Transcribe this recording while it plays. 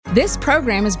This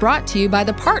program is brought to you by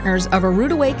the partners of A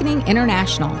Rood Awakening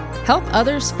International. Help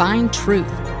others find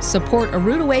truth. Support A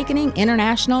Rood Awakening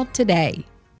International today.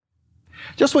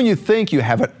 Just when you think you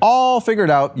have it all figured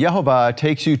out, Yehovah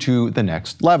takes you to the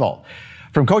next level.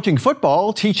 From coaching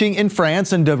football, teaching in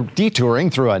France, and detouring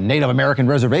through a Native American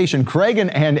reservation, Craig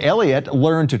and Elliot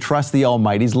learned to trust the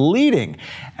Almighty's leading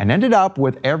and ended up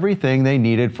with everything they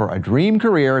needed for a dream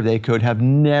career they could have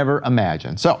never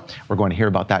imagined. So we're going to hear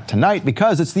about that tonight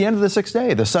because it's the end of the sixth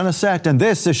day. The sun is set, and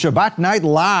this is Shabbat Night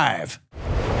Live.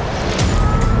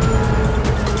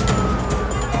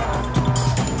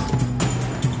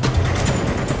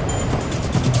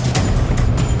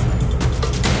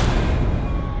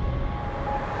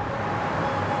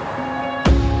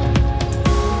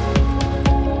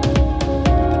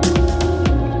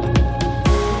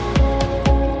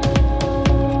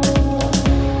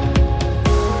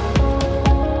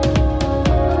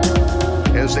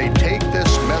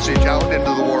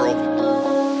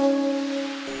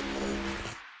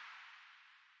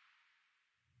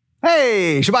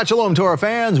 Hey, Shabbat Shalom, Torah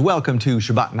fans. Welcome to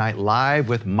Shabbat Night Live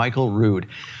with Michael Rood.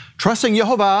 Trusting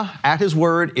Yehovah at His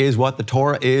Word is what the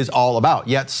Torah is all about.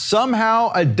 Yet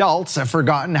somehow adults have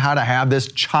forgotten how to have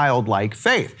this childlike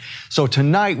faith. So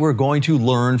tonight we're going to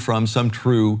learn from some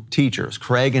true teachers.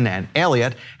 Craig and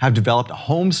Elliot have developed a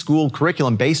homeschool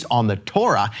curriculum based on the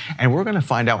Torah, and we're going to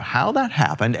find out how that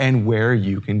happened and where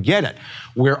you can get it.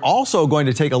 We're also going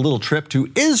to take a little trip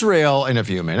to Israel in a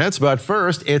few minutes, but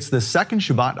first, it's the second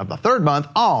Shabbat of the third month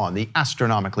on the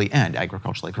astronomically and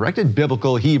agriculturally corrected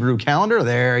biblical Hebrew calendar.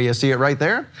 There, you see it right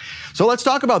there. So let's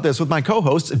talk about this with my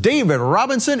co-hosts, David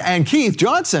Robinson and Keith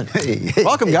Johnson. Hey,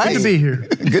 welcome, guys. Good to be here.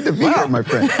 Good to be here, my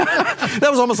friend. That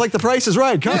was almost like The Price is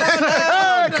Right. Come on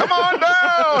down. Come on down.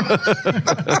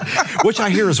 Which I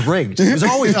hear is rigged. It was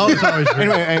always rigged.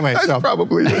 Anyway, so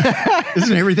probably.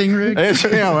 Isn't everything rigged?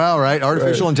 Yeah, well, right.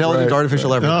 Artificial intelligence,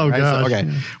 artificial everything. Oh, right? gosh. So, okay,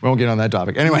 we won't get on that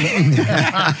topic. Anyway,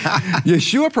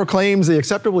 Yeshua proclaims the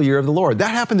acceptable year of the Lord.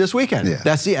 That happened this weekend. Yeah.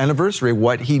 That's the anniversary of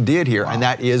what he did here, and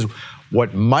that is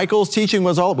what Michael's teaching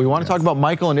was all. We want to talk about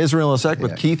Michael and Israel in a sec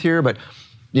with Keith here, but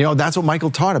you know, that's what Michael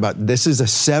taught about. This is a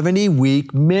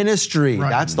 70-week ministry. Right.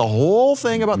 That's the whole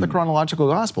thing about the chronological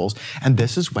Gospels, and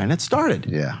this is when it started.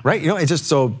 Yeah. Right? You know, it's just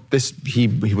so this, he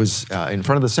was in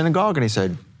front of the synagogue and he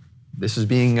said, this is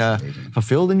being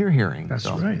fulfilled in your hearing. That's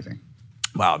so, right.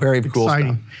 Wow, very cool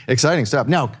Exciting. stuff. Exciting stuff.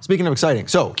 Now, speaking of exciting,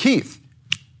 so Keith,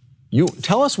 you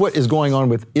tell us what is going on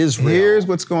with Israel. Here's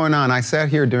what's going on. I sat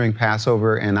here during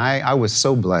Passover, and I was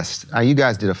so blessed. You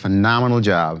guys did a phenomenal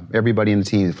job. Everybody in the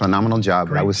team did a phenomenal job.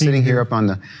 Great I was team sitting here here. up on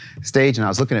the stage, and I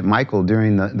was looking at Michael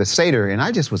during the Seder, and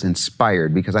I just was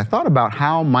inspired because I thought about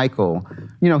how Michael,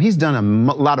 you know, he's done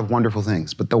a lot of wonderful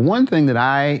things. But the one thing that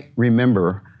I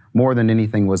remember more than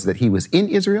anything was that he was in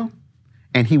Israel,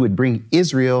 and he would bring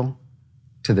Israel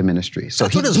to the ministry. So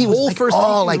That's what his whole was first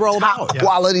all meetings were all top about.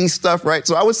 quality stuff, right?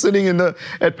 So I was sitting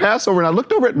at Passover, and I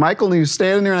looked over at Michael, and he was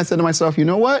standing there, and I said to myself, you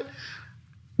know what?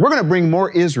 We're going to bring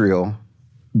more Israel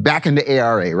back into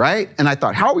ARA, right? And I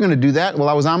thought, how are we going to do that? Well,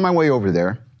 I was on my way over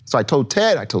there. So I told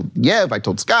Ted, I told Yev, I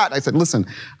told Scott, I said, listen,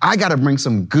 I got to bring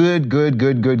some good, what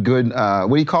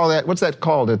do you call that? What's that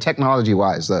called,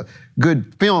 technology-wise?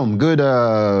 Good film,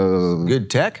 good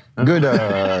tech? Good,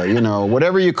 you know,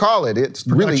 whatever you call it. It's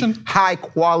Production? really high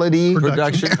quality.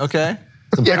 Production, okay.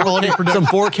 Some Yeah. quality, some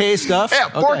 4K stuff? Yeah,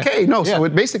 4K. Okay. No, Yeah. so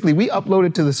it basically, we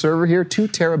uploaded to the server here 2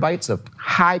 terabytes of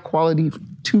high quality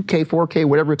 2K, 4K,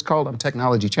 whatever it's called. I'm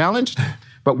technology challenged.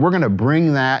 But we're going to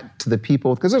bring that to the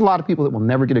people, because there's a lot of people that will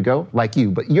never get to go, like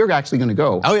you. But you're actually going to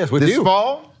go. Oh, yes, with this you.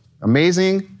 fall.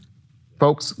 Amazing.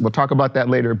 Folks, we'll talk about that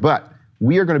later. But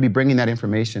we are going to be bringing that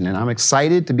information, and I'm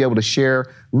excited to be able to share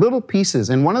little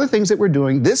pieces. And one of the things that we're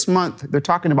doing this month, they're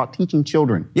talking about teaching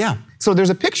children. Yeah. So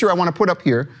there's a picture I want to put up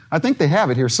here. I think they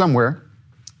have it here somewhere.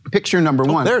 Picture number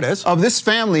one. There it is. Of this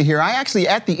family here. I actually,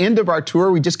 at the end of our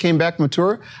tour, we just came back from a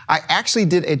tour, I actually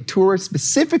did a tour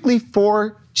specifically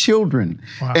for children.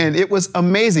 Wow. And it was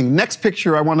amazing. Next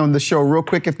picture I want them to show real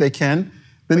quick if they can.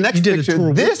 The next you did a picture, tour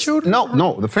with this children?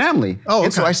 No, the family. Oh,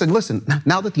 And so okay. I said, listen,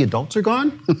 now that the adults are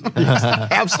gone,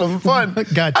 have some fun.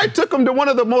 Gotcha. I took them to one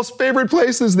of the most favorite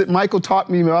places that Michael taught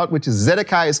me about, which is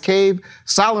Zedekiah's Cave,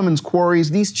 Solomon's Quarries.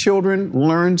 These children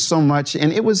learned so much,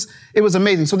 and it was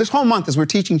amazing. So this whole month, as we're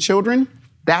teaching children,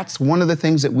 that's one of the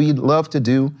things that we love to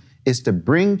do, is to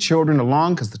bring children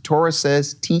along, because the Torah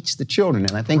says, teach the children.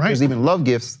 And I think Right. there's even love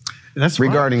gifts That's right.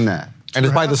 regarding that. And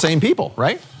it's by the same people,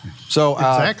 right? So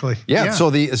Exactly. Yeah. Yeah.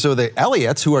 So the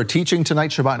Elliots who are teaching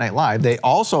tonight Shabbat Night Live, they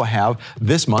also have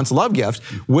this month's love gift,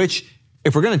 which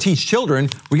if we're going to teach children,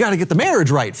 we got to get the marriage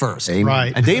right first. Amen.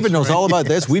 Right. And David That's knows right. all about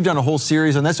this. We've done a whole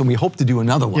series on this, and we hope to do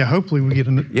another one. Yeah, hopefully we get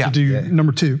to do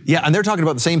number 2. Yeah, and they're talking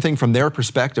about the same thing from their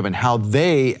perspective and how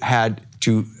they had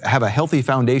to have a healthy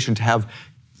foundation to have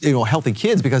healthy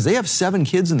kids, because they have 7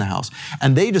 kids in the house.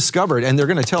 And they discovered, and they're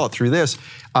going to tell it through this,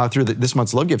 this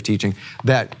month's Love Gift teaching,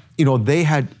 that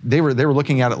they were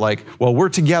looking at it like, well, we're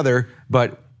together,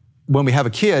 but when we have a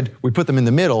kid, we put them in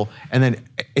the middle, and then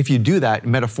if you do that,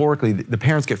 metaphorically, the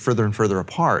parents get further and further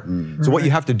apart. So what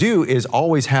you have to do is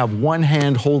always have one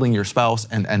hand holding your spouse,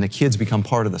 and the kids become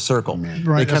part of the circle.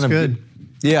 Right, that's good.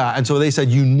 Yeah, and so they said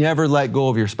you never let go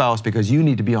of your spouse because you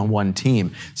need to be on one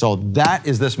team. So that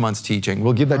is this month's teaching.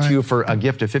 We'll give that to you for a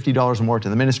gift of $50 or more to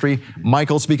the ministry.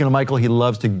 Michael, speaking of Michael, he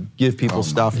loves to give people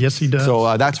stuff. Yes, he does.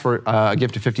 So that's for a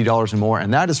gift of $50 and more,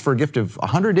 and that is for a gift of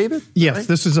 100, David? Yes, right?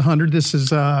 this is 100. This is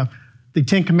the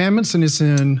 10 Commandments, and it's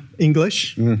in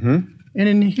English. And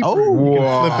in Hebrew. Oh, you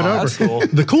can flip it over. that's cool.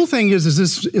 The cool thing is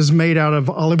this is made out of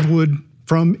olive wood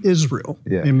from Israel,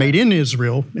 and made in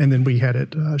Israel, and then we had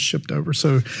it shipped over.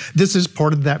 So this is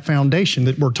part of that foundation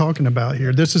that we're talking about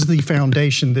here. This is the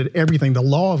foundation that everything, the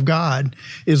law of God,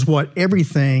 is what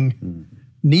everything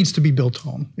needs to be built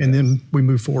on, and then we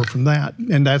move forward from that.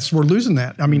 And we're losing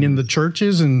that. I mean, in the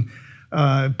churches and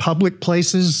public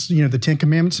places, the 10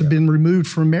 Commandments have been removed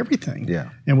from everything.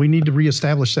 And we need to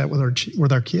reestablish that with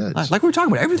our kids. Like we were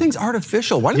talking about, everything's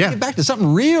artificial. Why don't we get back to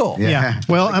something real?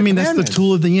 Well, I mean, that's the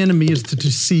tool of the enemy, is to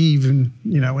deceive, and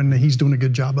and he's doing a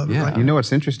good job of it right You now. know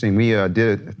what's interesting? We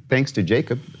did, thanks to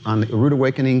Jacob, on the Root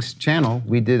Awakenings channel,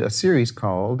 we did a series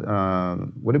called,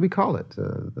 what did we call it?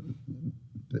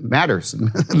 Matters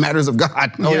of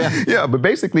God. But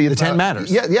basically it's the 10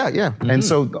 matters. And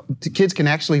so kids can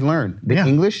actually learn the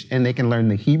English, and they can learn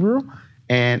the Hebrew,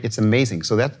 and it's amazing.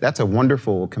 So that's a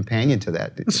wonderful companion to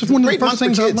that. This is one of the first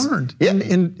things I learned.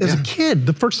 And as a kid,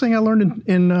 the first thing I learned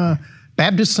in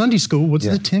Baptist Sunday school was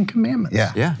the 10 Commandments.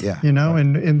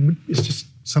 And it's just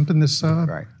something that's left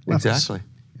us. Exactly.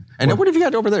 And what have you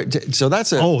got over there? So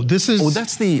that's a. This is.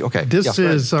 that's the, okay. This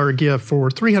is our gift for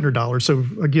 $300. So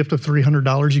a gift of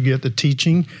 $300, you get the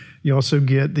teaching. You also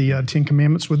get the 10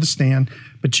 Commandments with the stand,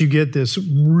 but you get this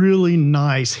really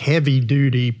nice,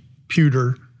 heavy-duty,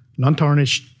 pewter,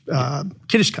 non-tarnished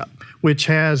Kiddush cup, which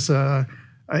has,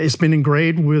 it's been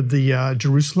engraved with the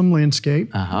Jerusalem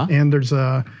landscape. And there's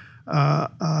a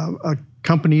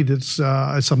company that's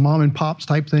it's a mom and pops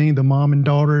type thing, the mom and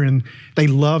daughter, and they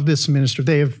love this minister.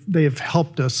 They have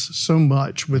helped us so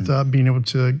much with being able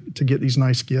to get these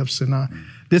nice gifts, and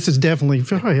this is definitely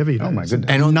very heavy. Oh my goodness!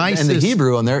 And the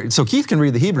Hebrew on there. So Keith can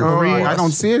read the Hebrew. I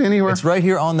don't see it anywhere. It's right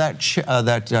here on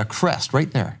that crest right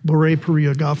there. Borei Puri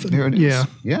Agafen. There it is.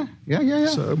 Yeah.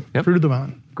 So fruit of the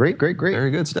vine. Great.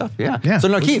 Very good stuff, yeah. So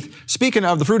now, Keith, speaking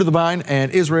of the fruit of the vine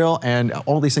and Israel and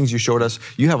all these things you showed us,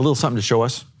 you have a little something to show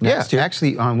us next.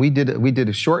 Actually, we did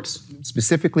a shorts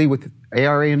specifically with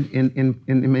ARA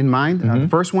in mind. The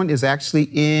first one is actually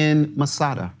in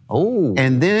Masada.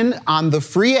 And then on the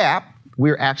free app,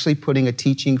 we're actually putting a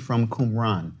teaching from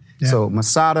Qumran. So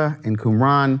Masada and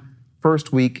Qumran,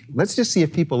 first week. Let's just see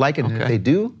if people like it, and if they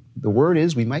do, the word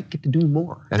is we might get to do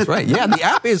more. That's right. Yeah, the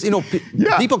app is,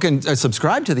 people can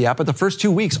subscribe to the app, but the first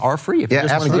 2 weeks are free. If you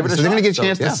just want to give it a shot. So they're going to get a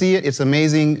chance to see it. It's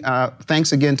amazing.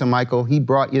 Thanks again to Michael. He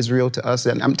brought Israel to us,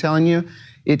 and I'm telling you,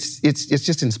 it's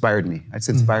just inspired me. It's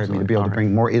inspired me to be able to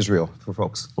bring more Israel for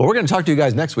folks. Well, we're going to talk to you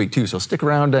guys next week too, so stick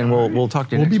around and we'll talk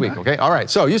to you next week, okay? All right,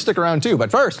 so you stick around too.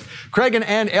 But first, Craig and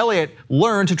Ann Elliott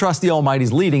learned to trust the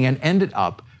Almighty's leading and ended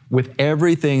up with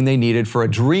everything they needed for a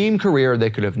dream career they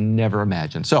could have never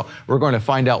imagined. So we're going to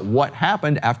find out what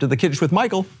happened after the Kiddush with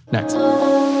Michael next.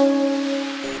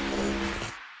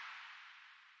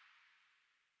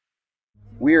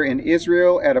 We are in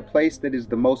Israel at a place that is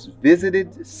the most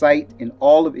visited site in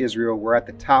all of Israel. We're at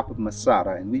the top of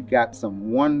Masada, and we've got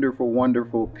some wonderful,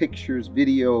 wonderful pictures,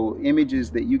 video, images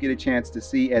that you get a chance to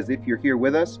see as if you're here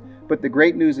with us. But the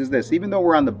great news is this: even though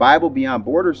we're on the Bible Beyond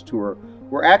Borders tour,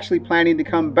 we're actually planning to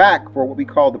come back for what we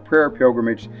call the prayer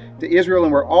pilgrimage to Israel,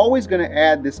 and we're always going to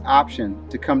add this option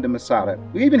to come to Masada.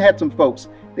 We even had some folks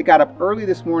that got up early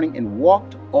this morning and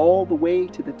walked all the way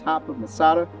to the top of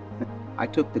Masada. I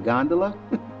took the gondola.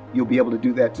 You'll be able to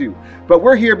do that too. But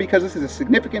we're here because this is a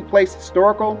significant place,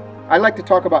 historical. I like to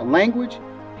talk about language,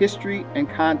 history, and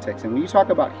context. And when you talk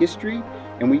about history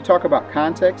and when you talk about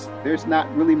context, there's not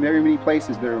really very many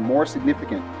places that are more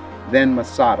significant than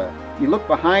Masada. You look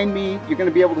behind me, you're going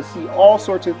to be able to see all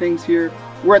sorts of things here.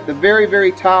 We're at the very,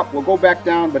 very top. We'll go back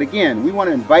down. But again, we want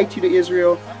to invite you to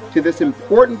Israel, to this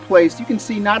important place. You can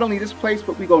see not only this place,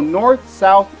 but we go north,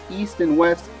 south, east, and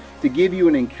west to give you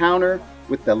an encounter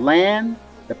with the land,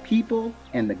 the people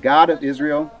and the God of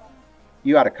Israel,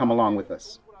 you ought to come along with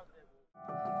us.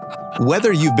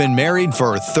 Whether you've been married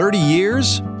for 30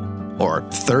 years or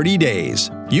 30 days,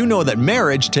 you know that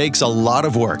marriage takes a lot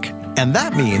of work. And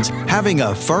that means having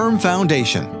a firm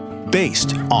foundation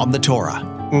based on the Torah.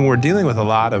 When we're dealing with a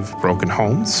lot of broken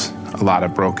homes, a lot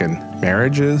of broken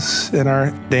marriages in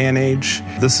our day and age,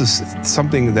 this is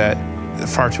something that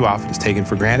far too often is taken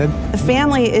for granted. The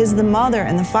family is the mother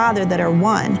and the father that are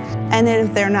one. And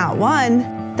if they're not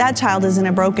one, that child is in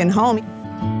a broken home.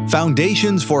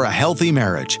 Foundations for a Healthy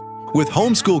Marriage, with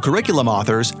homeschool curriculum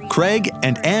authors Craig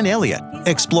and Ann Elliott,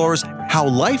 explores how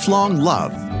lifelong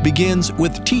love begins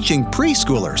with teaching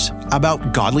preschoolers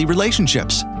about godly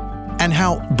relationships, and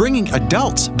how bringing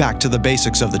adults back to the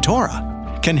basics of the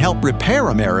Torah can help repair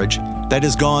a marriage that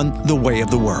has gone the way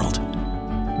of the world.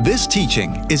 This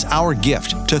teaching is our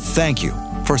gift to thank you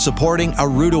for supporting A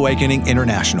Rood Awakening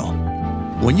International.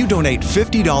 When you donate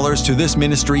 $50 to this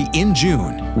ministry in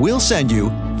June, we'll send you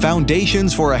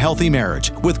Foundations for a Healthy Marriage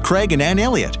with Craig and Ann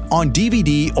Elliott on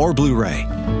DVD or Blu-ray.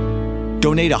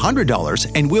 Donate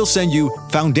 $100 and we'll send you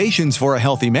Foundations for a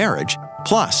Healthy Marriage,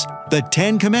 plus the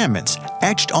 10 Commandments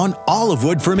etched on olive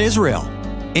wood from Israel,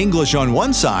 English on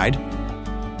one side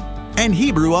and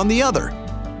Hebrew on the other.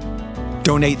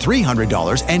 Donate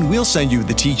 $300 and we'll send you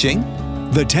the teaching,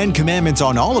 the 10 Commandments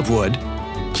on olive wood,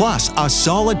 plus a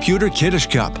solid pewter Kiddush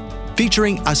cup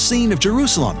featuring a scene of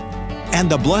Jerusalem and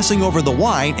the blessing over the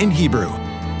wine in Hebrew.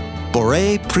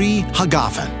 Borei Pri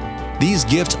Hagafen. These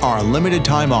gifts are a limited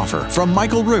time offer from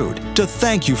Michael Rood to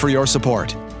thank you for your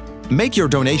support. Make your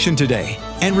donation today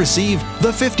and receive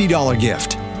the $50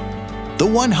 gift, the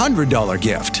 $100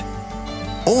 gift,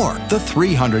 or the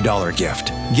 $300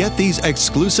 gift. Get these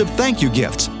exclusive thank you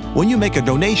gifts when you make a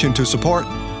donation to support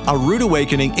A Rood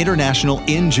Awakening International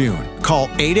in June. Call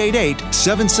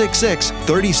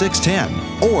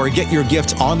 888-766-3610 or get your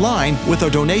gifts online with a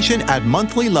donation at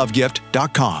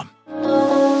monthlylovegift.com.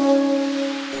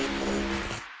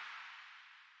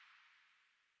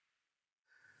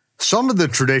 Some of the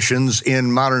traditions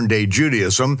in modern-day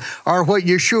Judaism are what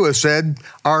Yeshua said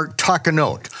are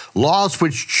takanot, laws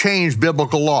which change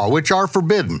biblical law, which are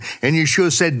forbidden, and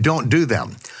Yeshua said don't do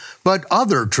them. But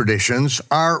other traditions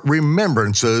are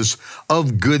remembrances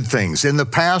of good things in the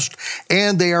past,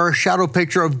 and they are a shadow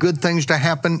picture of good things to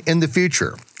happen in the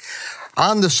future.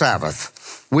 On the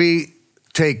Sabbath, we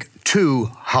take 2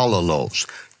 challah loaves,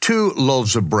 2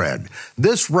 loaves of bread.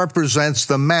 This represents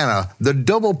the manna, the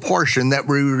double portion that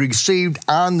we received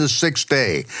on the 6th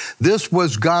day. This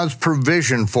was God's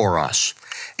provision for us.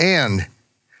 And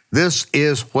this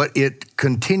is what it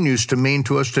continues to mean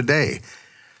to us today.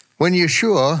 When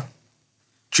Yeshua,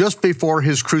 just before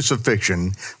his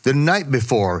crucifixion, the night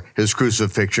before his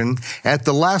crucifixion, at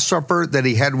the Last Supper that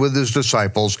he had with his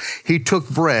disciples, he took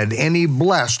bread and he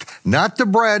blessed, not the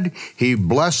bread, he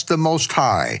blessed the Most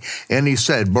High. And he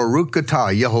said, Baruch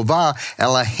atah Yehovah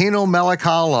Eloheinu melech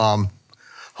haolam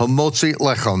hamotzi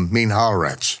lechem min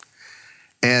haaretz.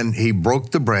 And he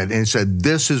broke the bread and he said,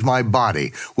 this is my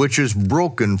body, which is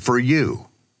broken for you.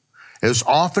 As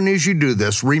often as you do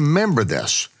this, remember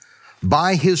this.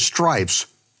 By his stripes,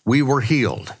 we were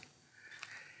healed.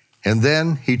 And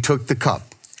then he took the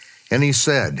cup and he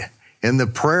said, in the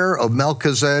prayer of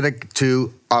Melchizedek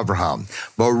to Abraham,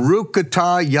 Baruch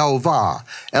atah Yehovah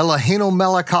Eloheinu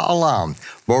melech haolam,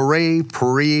 borei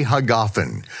pri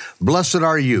hagafen. Blessed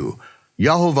are you,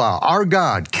 Yehovah, our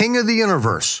God, King of the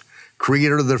universe,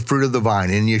 creator of the fruit of the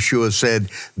vine. And Yeshua said,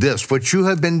 this, what you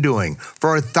have been doing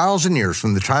for 1,000 years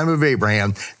from the time of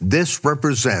Abraham, this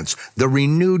represents the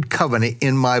renewed covenant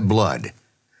in my blood.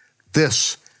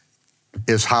 This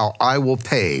is how I will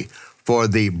pay for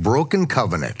the broken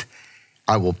covenant.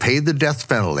 I will pay the death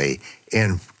penalty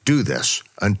and do this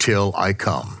until I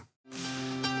come.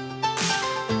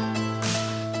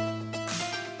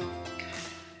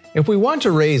 If we want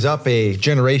to raise up a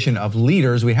generation of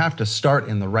leaders, we have to start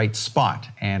in the right spot.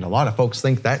 And a lot of folks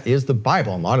think that is the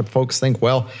Bible. And a lot of folks think,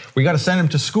 well, we got to send them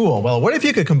to school. Well, what if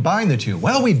you could combine the two?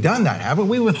 Well, we've done that, haven't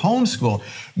we, with homeschool?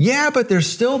 Yeah, but there's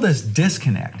still this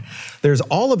disconnect. There's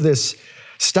all of this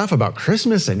stuff about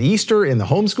Christmas and Easter in the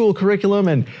homeschool curriculum,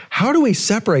 and how do we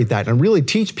separate that and really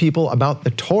teach people about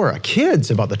the Torah, kids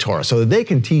about the Torah, so that they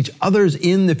can teach others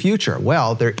in the future?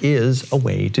 Well, there is a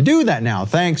way to do that now,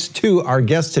 thanks to our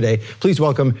guests today. Please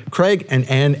welcome Craig and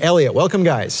Ann Elliott. Welcome,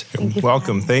 guys.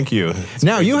 Welcome, thank you. It's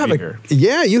now you have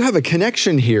you have a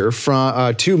connection here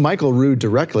from to Michael Rood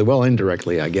directly, well,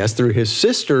 indirectly, I guess, through his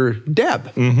sister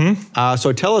Deb.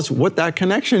 So tell us what that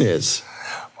connection is.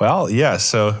 Well, yeah,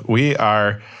 so we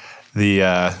are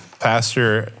the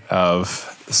pastor of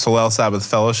Solel Sabbath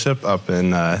Fellowship up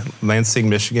in Lansing,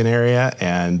 Michigan area,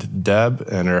 and Deb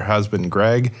and her husband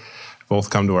Greg both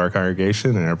come to our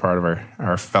congregation and are part of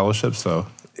our fellowship. So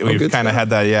we've kind of had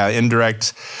that,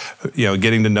 indirect,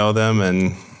 getting to know them,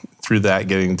 and through that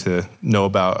getting to know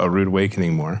about A Rude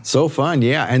Awakening more. So fun,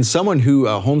 yeah. And someone who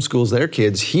homeschools their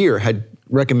kids here had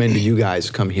recommended you guys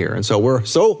come here. And so we're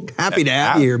so happy to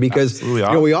have you here, because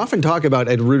we often talk about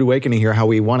at Rude Awakening here how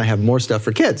we want to have more stuff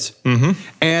for kids. Mm-hmm.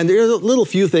 And there's a little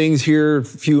few things here,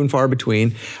 few and far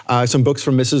between. Some books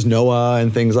from Mrs. Noah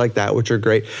and things like that, which are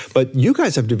great. But you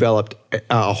guys have developed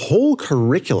a whole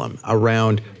curriculum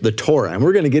around the Torah. And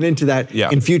we're going to get into that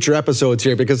in future episodes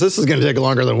here, because this is going to take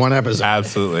longer than one episode.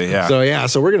 Absolutely, yeah.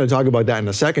 So we're going to talk about that in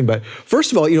a second. But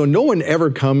first of all, no one ever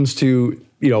comes to,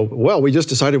 we just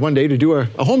decided one day to do a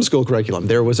homeschool curriculum.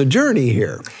 There was a journey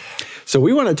here. So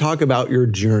we want to talk about your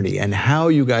journey and how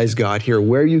you guys got here,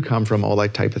 where you come from, all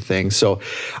that type of thing. So,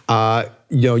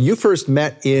 you first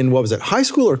met in, what was it, high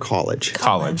school or college?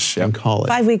 College, In college.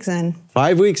 5 weeks in.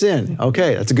 5 weeks in.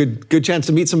 Okay, that's a good chance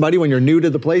to meet somebody when you're new to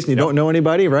the place and you don't know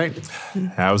anybody, right?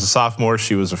 I was a sophomore,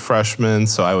 she was a freshman,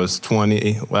 so I was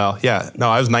 20. I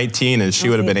was 19 and she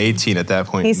would have been 18 at that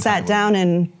point. He sat down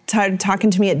and started talking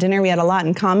to me at dinner. We had a lot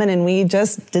in common, and we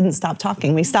just didn't stop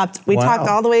talking. We talked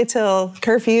all the way till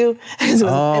curfew. It was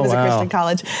a Christian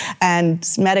college, and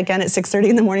met again at 6:30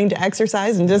 in the morning to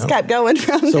exercise, and just kept going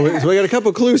from there. So we got a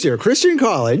couple clues here. Christian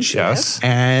college. Yes.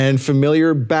 And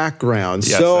familiar background.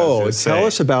 Yes, so tell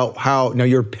us about how, now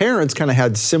your parents kind of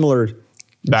had similar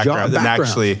background. And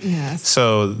actually, yes.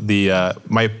 So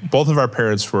both of our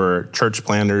parents were church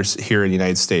planters here in the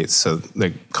United States. So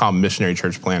they call them missionary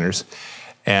church planters.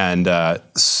 And I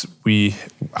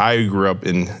grew up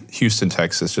in Houston,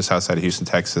 Texas, just outside of Houston,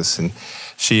 Texas. And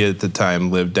she at the time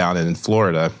lived down in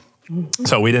Florida.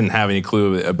 So we didn't have any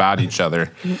clue about each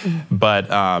other. But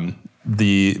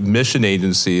the mission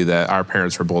agency that our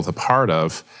parents were both a part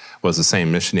of was the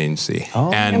same mission agency.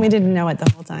 Oh. And we didn't know it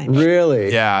the whole time.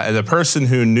 Really? Yeah, and the person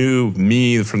who knew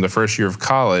me from the first year of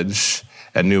college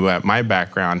and knew my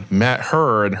background met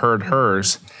her and heard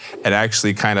hers, and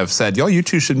actually kind of said, you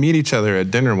two should meet each other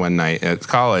at dinner one night at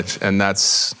college. And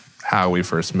that's how we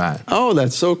first met. Oh,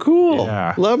 that's so cool.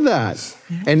 Yeah. Love that.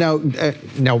 And now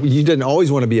you didn't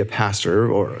always want to be a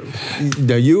pastor, or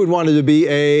you would wanted to be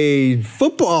a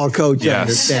football coach, I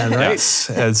understand, right? Yes.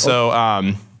 And so,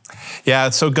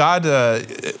 so God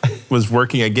was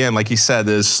working again, like he said,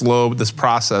 this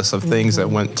process of things that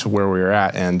went to where we were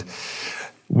at. And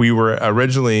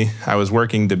I was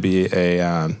working to be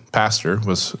a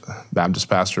Baptist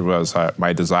pastor was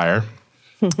my desire.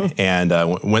 And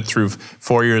went through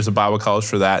 4 years of Bible college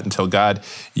for that, until God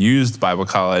used Bible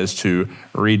college to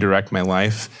redirect my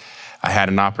life. I had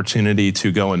an opportunity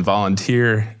to go and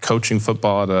volunteer coaching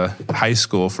football at a high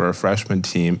school for a freshman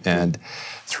team. And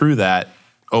through that,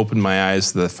 opened my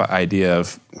eyes to the idea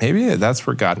of maybe that's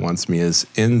where God wants me, is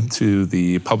into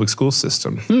the public school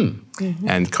system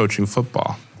and coaching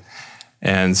football.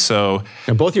 And so,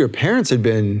 and both of your parents had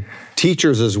been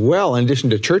teachers as well, in addition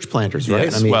to church planters,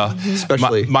 right? Yes,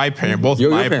 especially my parents. Both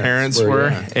my parents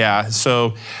were.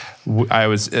 So I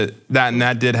was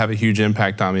that did have a huge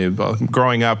impact on me. But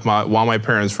growing up, while my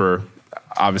parents were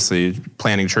obviously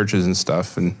planting churches and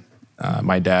stuff, and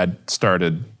my dad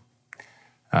started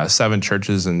 7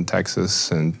 churches in Texas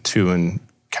and 2 in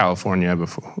California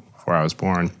before I was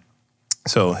born.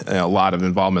 So a lot of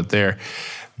involvement there.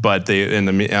 But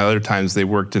other times they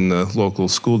worked in the local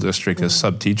school district as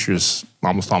sub-teachers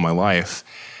almost all my life.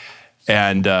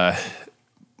 And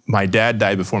my dad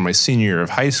died before my senior year of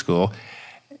high school.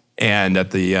 And at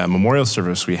the memorial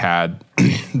service we had,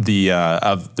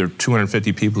 of the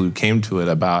 250 people who came to it,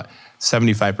 about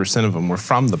 75% of them were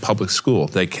from the public school.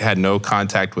 They had no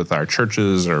contact with our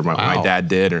churches or my dad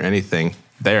did or anything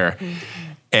there.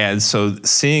 And so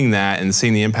seeing that and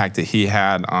seeing the impact that he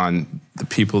had on the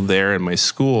people there in my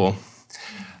school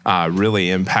really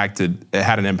had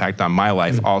an impact on my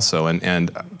life also. And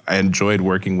I enjoyed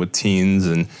working with teens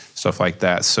and stuff like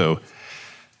that. So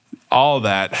all of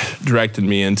that directed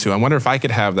me into, I wonder if I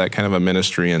could have that kind of a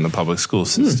ministry in the public school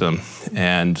system.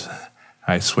 And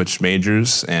I switched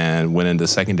majors and went into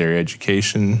secondary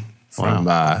education from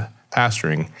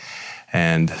pastoring,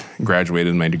 and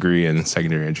graduated my degree in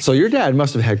secondary education. So your dad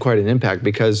must have had quite an impact,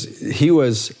 because he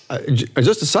was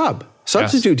just a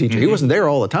substitute teacher. He wasn't there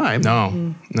all the time.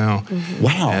 No.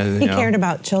 Wow. And, he cared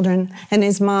about children, and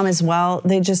his mom as well.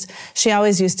 She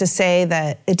always used to say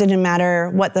that it didn't matter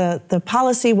what the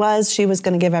policy was, she was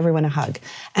going to give everyone a hug.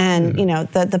 And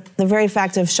the very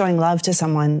fact of showing love to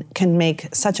someone can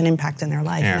make such an impact in their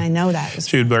life, and I know that.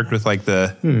 She had worked with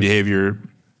the behavior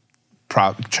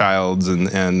childs and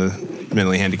the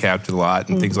mentally handicapped a lot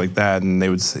and things like that, and they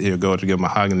would go to give them a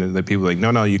hug, and the people were like,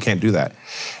 no, you can't do that.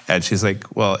 And she's like,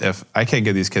 well, if I can't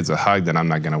give these kids a hug, then I'm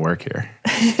not going to work here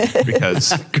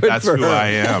because that's who I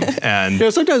am.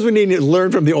 And sometimes we need to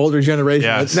learn from the older generation.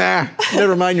 Yes.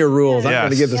 Never mind your rules. I'm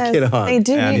going to give this kid a hug. They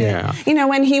do need it.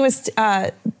 When he was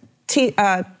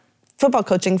football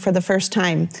coaching for the first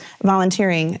time,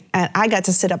 volunteering, and I got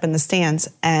to sit up in the stands,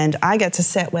 and I got to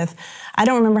sit with, I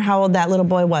don't remember how old that little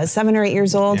boy was, 7 or 8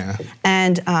 years old,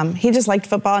 and he just liked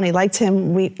football, and he liked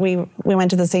him. We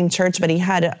went to the same church, but he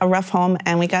had a rough home,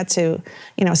 and we got to,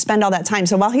 spend all that time.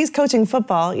 So while he's coaching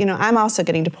football, I'm also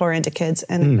getting to pour into kids,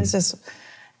 and it was just,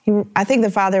 I think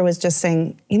the father was just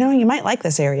saying, you might like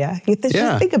this area. You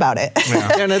should think about it.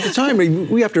 And at the time,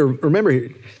 we have to remember,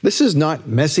 this is not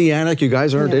messianic. You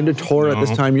guys aren't into Torah at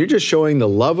this time. You're just showing the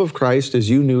love of Christ as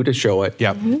you knew to show it,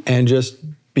 and just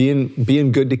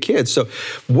being good to kids. So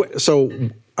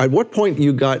at what point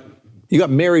you got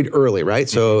married early, right?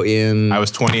 So I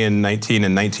was 20 and 19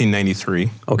 in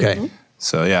 1993. Okay.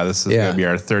 So this is going to be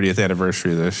our 30th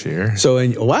anniversary this year.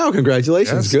 So, wow,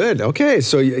 congratulations. Yes. Good. Okay,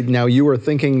 so now you were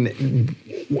thinking,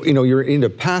 you're into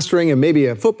pastoring and maybe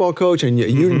a football coach, and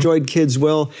you enjoyed kids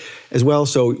as well.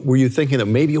 So were you thinking that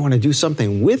maybe you want to do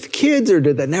something with kids, or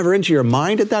did that never enter your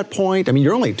mind at that point? I mean,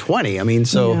 you're only 20. I mean,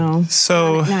 No,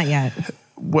 not yet.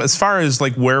 As far as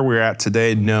where we're at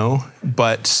today, no.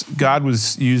 But God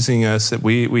was using us.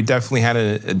 We definitely had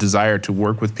a desire to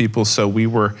work with people. So we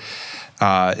were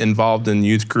involved in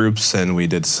youth groups, and we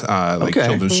did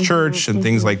children's church and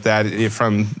things like that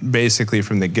from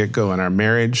the get-go in our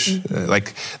marriage.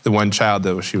 Like the one child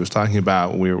that she was talking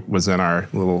about, was in our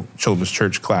little children's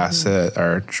church class at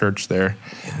our church there,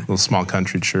 little small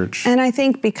country church. And I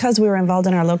think because we were involved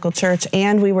in our local church,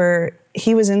 and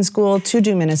he was in school to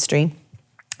do ministry,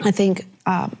 I think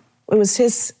it was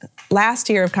his last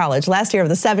year of college, last year of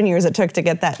the 7 years it took to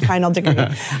get that final degree.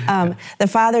 The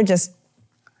father just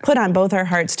put on both our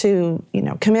hearts to,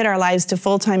 commit our lives to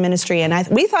full-time ministry. And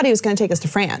we thought he was going to take us to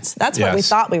France. That's what we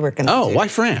thought we were going to do. Oh, why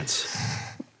France?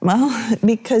 Well,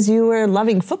 because you were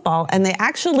loving football, and they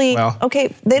actually,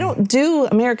 they don't do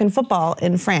American football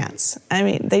in France. I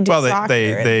mean, they do soccer.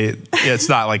 It's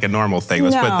not like a normal thing.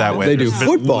 Let's put it that way. They do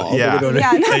football. They do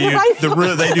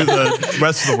the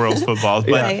rest of the world's football.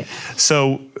 But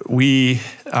so we're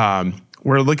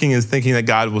looking and thinking that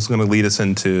God was going to lead us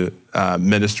into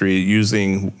ministry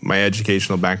using my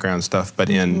educational background stuff, but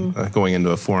in going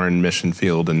into a foreign mission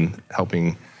field and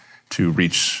helping to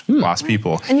reach lost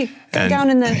people. And you go down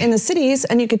in the cities,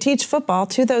 and you could teach football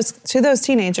to those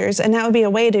teenagers, and that would be a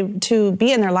way to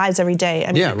be in their lives every day.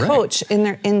 I mean, coach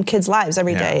in kids' lives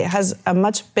every day has a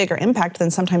much bigger impact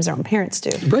than sometimes their own parents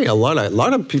do. Right, a lot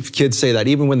of kids say that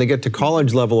even when they get to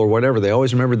college level or whatever, they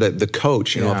always remember the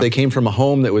coach. If they came from a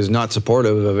home that was not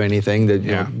supportive of anything,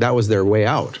 that was their way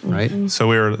out, right?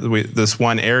 So this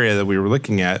one area that we were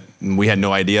looking at, we had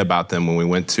no idea about them when we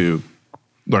went to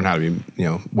learn how to be,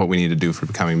 what we need to do for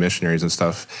becoming missionaries and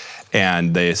stuff.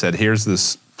 And they said, here's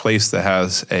this place that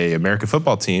has a American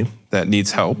football team that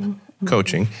needs help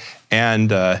coaching.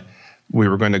 And we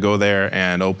were going to go there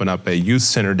and open up a youth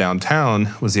center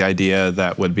downtown, was the idea,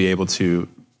 that would be able to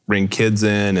bring kids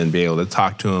in and be able to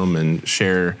talk to them and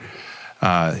share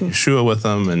Yeshua with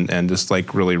them and just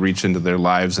really reach into their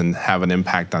lives and have an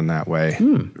impact on that way.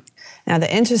 Now,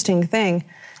 the interesting thing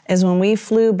is when we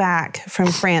flew back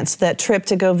from France, that trip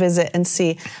to go visit and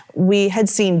see, we had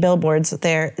seen billboards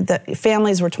there. The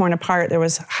families were torn apart. There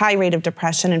was high rate of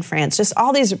depression in France. Just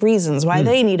all these reasons why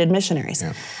they needed missionaries.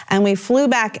 Yeah. And we flew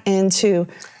back into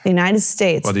the United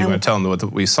States. Well, do you want to tell them what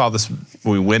we saw this?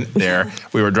 We went there.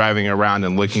 We were driving around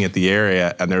and looking at the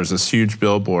area, and there was this huge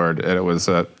billboard, and it was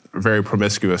a very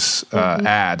promiscuous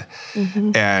ad,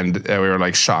 and we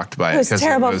were shocked by it. It was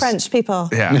terrible French people.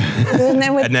 Yeah.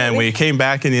 and then we came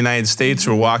back in the United States.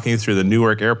 We're walking through the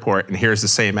Newark airport, and here's the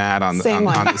same ad on the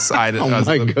side of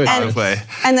the way.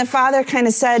 And the father kind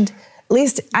of said, at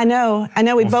least I know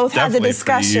we both had the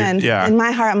discussion. In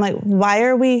my heart, I'm like, why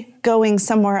are we going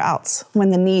somewhere else when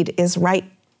the need is right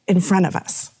in front of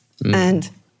us? And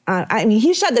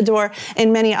he shut the door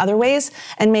in many other ways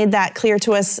and made that clear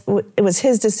to us. It was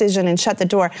his decision, and shut the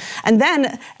door. And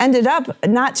then ended up,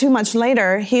 not too much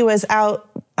later, he was out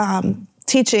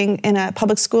teaching in a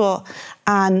public school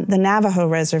on the Navajo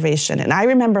reservation. And I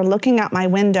remember looking out my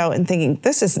window and thinking,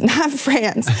 this is not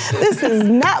France. This is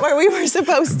not where we were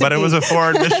supposed to be. But it was a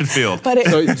foreign mission field.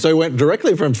 So you went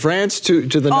directly from France to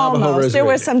the Navajo reservation? There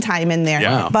was some time in there.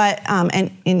 Yeah. But,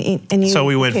 and you So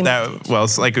we went that, well,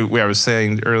 it's like I was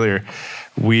saying earlier,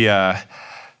 we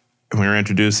we were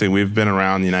introducing, we've been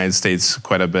around the United States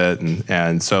quite a bit.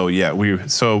 And so,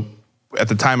 so at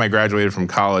the time I graduated from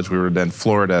college, we were in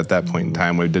Florida at that point in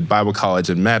time. We did Bible college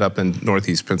and met up in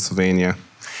Northeast Pennsylvania.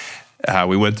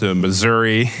 We went to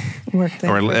Missouri,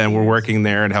 and we're working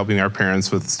there and helping our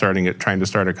parents with trying to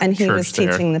start a church there. And he was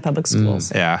teaching the public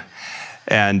schools. Yeah,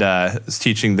 and was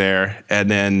teaching there.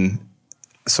 And then,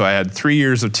 so I had 3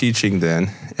 years of teaching then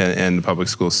in the public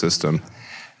school system,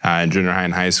 in junior high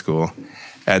and high school.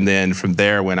 And then from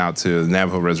there, went out to the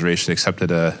Navajo Reservation, accepted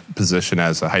a position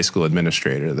as a high school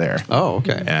administrator there. Oh,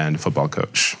 okay. And football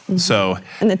coach. So,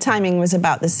 and the timing was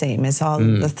about the same as all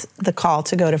the call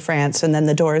to go to France and then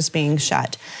the doors being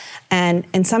shut. And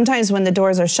sometimes when the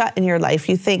doors are shut in your life,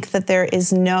 you think that there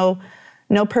is no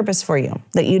purpose for you,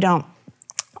 that you don't,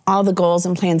 all the goals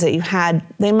and plans that you had,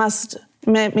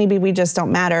 maybe we just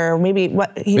don't matter, or maybe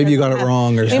you got it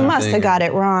wrong or something. He must have got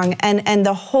it wrong. And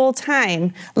the whole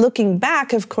time, looking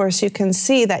back, of course, you can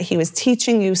see that he was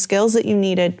teaching you skills that you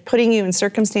needed, putting you in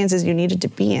circumstances you needed to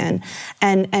be in,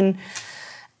 and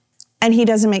he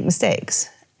doesn't make mistakes.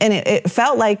 And it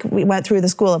felt like we went through the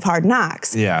school of hard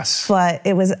knocks. Yes. But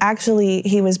it was actually,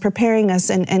 he was preparing us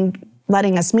and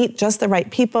letting us meet just the right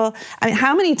people. I mean,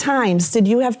 how many times did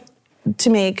you have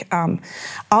to make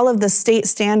all of the state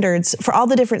standards for all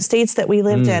the different states that we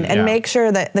lived in, and make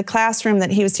sure that the classroom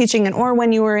that he was teaching in, or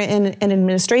when you were in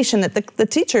administration, that the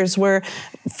teachers were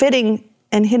fitting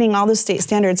and hitting all the state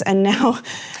standards. And now,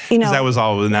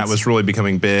 that was really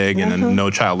becoming big, and then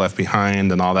No Child Left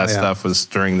Behind and all that stuff was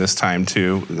during this time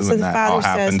too, so when that all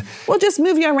happened. Says, we'll just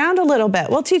move you around a little bit.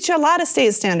 We'll teach you a lot of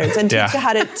state standards and teach you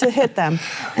how to hit them.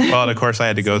 Well, and of course I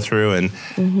had to go through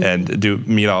and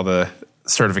meet all the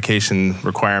certification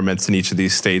requirements in each of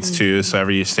these states too. So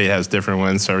every state has different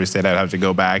ones. So every state I'd have to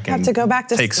go back and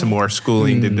take some more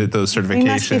schooling to do those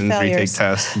certifications, retake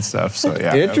tests and stuff. So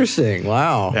yeah. Interesting.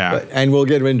 Wow. Yeah. And we'll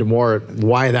get into more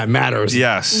why that matters.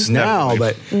 Yes. Now,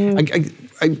 but in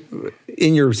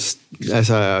your studies,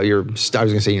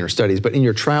 but in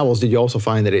your travels, did you also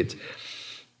find that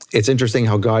it's interesting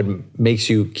how God makes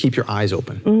you keep your eyes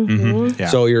open. Yeah.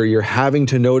 So you're having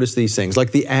to notice these things,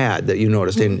 like the ad that you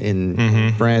noticed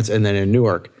in France and then in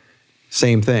Newark,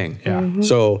 same thing. Yeah.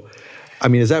 So, I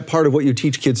mean, is that part of what you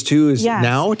teach kids too, is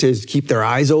now to keep their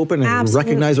eyes open and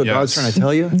recognize what God's trying to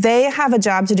tell you? They have a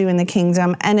job to do in the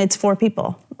kingdom, and it's for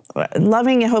people.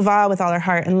 Loving Yehovah with all our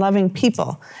heart and loving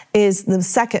people is the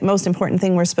second most important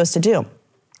thing we're supposed to do.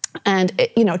 And,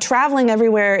 traveling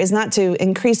everywhere is not to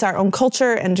increase our own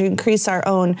culture and to increase our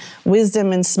own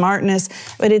wisdom and smartness,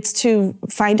 but it's to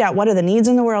find out what are the needs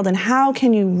in the world and how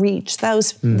can you reach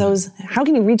those how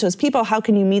can you reach those people? How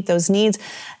can you meet those needs?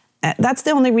 That's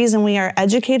the only reason we are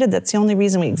educated. That's the only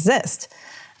reason we exist.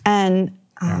 And,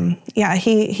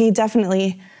 he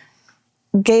definitely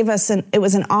gave us it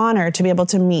was an honor to be able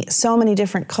to meet so many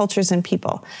different cultures and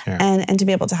people and to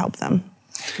be able to help them.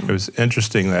 It was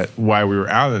interesting that while we were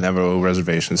out on the Navajo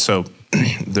Reservation, so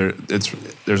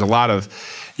there's a lot of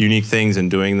unique things in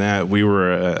doing that. We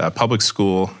were a public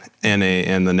school in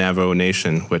the Navajo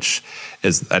Nation, which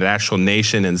is an actual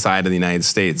nation inside of the United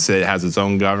States. It has its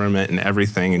own government and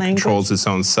everything, and controls its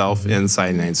own self inside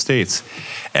the United States.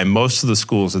 And most of the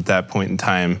schools at that point in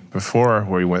time, before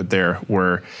we went there,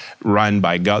 were run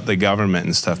by the government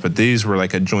and stuff. But these were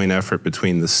like a joint effort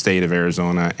between the state of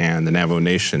Arizona and the Navajo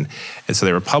Nation. And so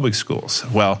they were public schools.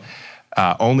 Well,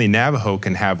 only Navajo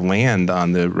can have land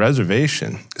on the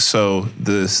reservation. So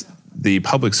the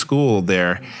public school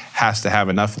there has to have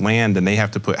enough land, and they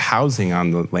have to put housing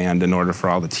on the land in order for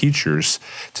all the teachers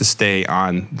to stay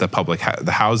on the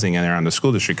the housing and around the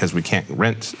school district, because we can't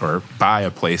rent or buy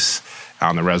a place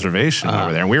on the reservation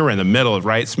over there. And we were in the middle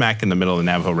right smack in the middle of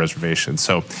the Navajo Reservation.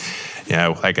 So,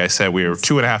 like I said, we were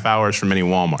 2.5 hours from any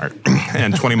Walmart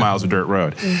and 20 miles of dirt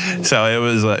road. So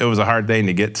it was a hard thing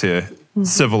to get to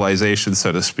civilization,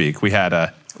 so to speak. We had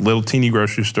a little teeny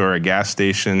grocery store, a gas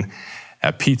station,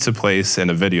 a pizza place, and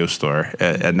a video store,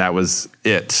 and that was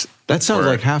it. That sounds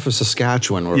like half of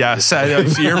Saskatchewan. Yes,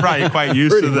 you're probably quite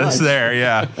used to this there,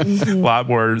 yeah. A lot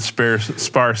more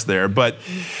sparse there. But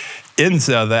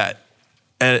into that,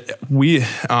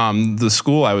 the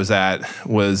school I was at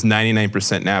was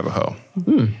 99% Navajo.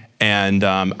 And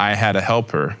I had a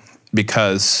helper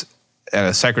and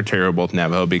a secretary were both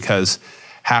Navajo, because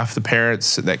half the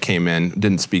parents that came in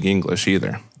didn't speak English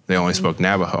either. They only spoke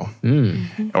Navajo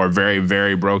or very,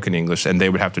 very broken English, and they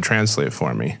would have to translate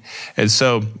for me. And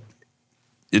so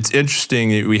it's interesting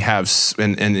that we have,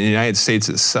 in the United States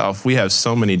itself, we have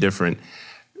so many different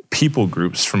people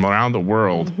groups from around the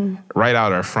world right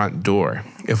out our front door,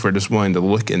 if we're just willing to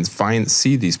look and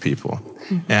see these people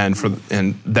and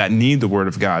that need the Word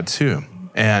of God too.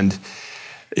 And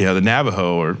the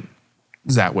Navajo are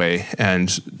that way,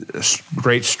 and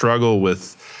great struggle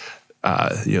with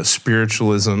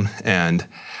spiritualism and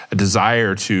a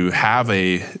desire to have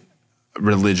a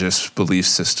religious belief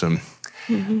system,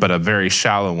 but a very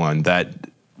shallow one that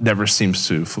never seems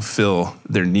to fulfill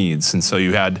their needs. And so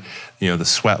you had, the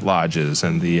sweat lodges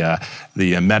and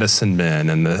the medicine men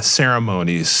and the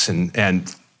ceremonies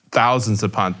and thousands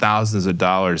upon thousands of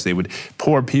dollars.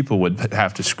 Poor people would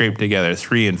have to scrape together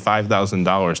 $3,000 and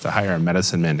 $5,000 to hire a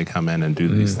medicine man to come in and do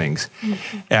these things.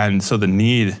 And so the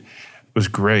need was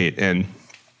great. And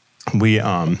we,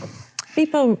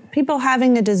 People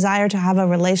having a desire to have a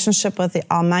relationship with the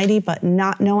Almighty, but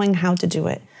not knowing how to do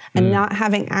it, and not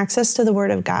having access to the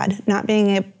Word of God,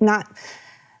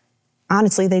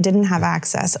 honestly, they didn't have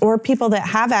access. Or people that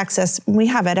have access, we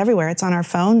have it everywhere. It's on our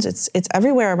phones. It's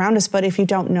everywhere around us. But if you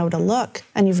don't know to look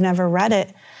and you've never read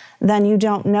it, then you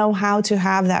don't know how to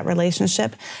have that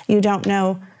relationship. You don't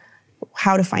know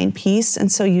how to find peace. And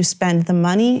so you spend the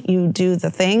money, you do the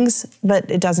things,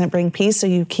 but it doesn't bring peace. So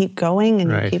you keep going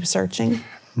and you keep searching.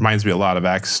 Reminds me a lot of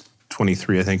Acts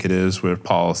 23, I think it is, where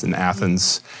Paul's in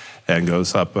Athens and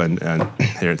goes up and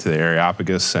there to the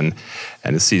Areopagus and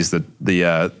it sees the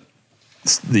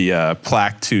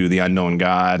plaque to the unknown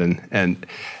God, and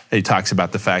he talks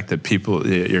about the fact that people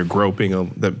in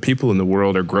the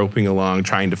world are groping along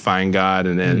trying to find God,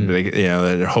 and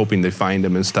they're hoping to find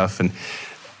Him and stuff, and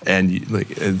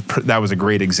that was a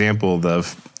great example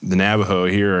of the Navajo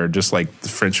here are just like the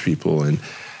French people and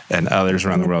others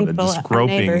around the world. They're just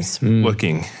groping,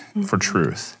 looking for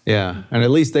truth. Yeah, and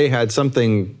at least they had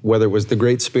something, whether it was the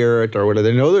Great Spirit or whatever.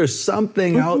 They know there's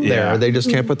something out there. They just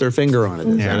can't put their finger on it.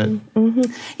 Is that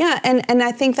it? Yeah, and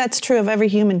I think that's true of every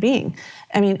human being.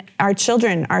 I mean, our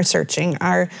children are searching.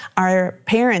 Our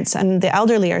parents and the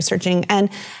elderly are searching. And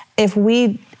if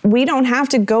we don't have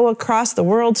to go across the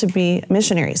world to be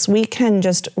missionaries. We can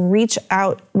just reach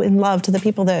out in love to the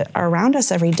people that are around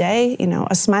us every day,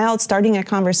 a smile, starting a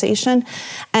conversation,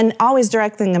 and always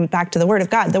directing them back to the Word of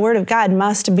God. The Word of God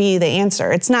must be the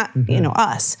answer. It's not,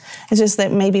 us. It's just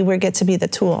that maybe we get to be the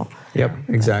tool. Yep,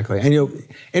 exactly. And,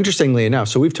 interestingly enough,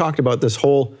 so we've talked about this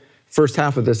whole first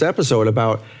half of this episode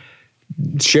about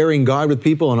sharing God with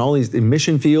people and all these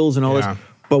mission fields and all this.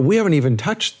 But we haven't even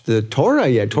touched the Torah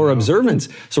yet, Torah observance.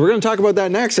 So we're going to talk about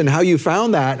that next and how you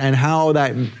found that and how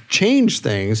that changed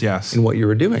things in what you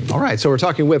were doing. All right, so we're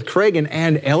talking with Craig and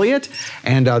Ann Elliott,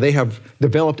 and they have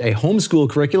developed a homeschool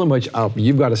curriculum, which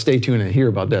you've got to stay tuned and hear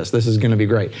about this. This is going to be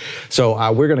great.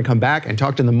 So we're going to come back and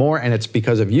talk to them more, and it's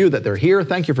because of you that they're here.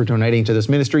 Thank you for donating to this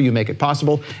ministry. You make it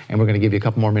possible, and we're going to give you a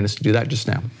couple more minutes to do that just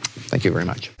now. Thank you very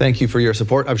much. Thank you for your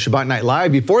support of Shabbat Night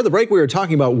Live. Before the break, we were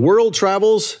talking about world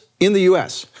travels in the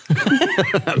U.S.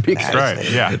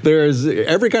 Because there's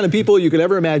every kind of people you could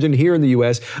ever imagine here in the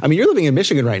U.S. I mean, you're living in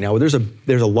Michigan right now. There's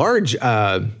a large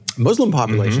Muslim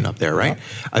population up there, right?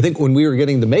 I think when we were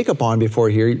getting the makeup on before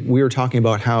here, we were talking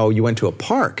about how you went to a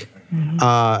park.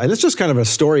 And it's just kind of a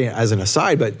story as an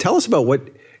aside, but tell us about what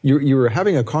you were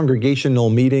having a congregational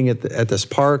meeting at this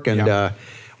park, and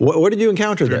what did you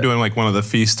encounter there? We were doing like one of the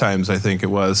feast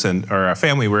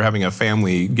we were having a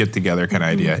family get together kind of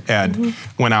idea, and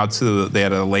went out they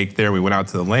had a lake there. We went out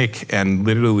to the lake, and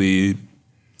literally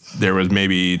there was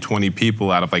maybe 20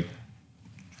 people out of like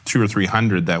 200 or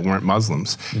 300 that weren't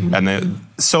Muslims. And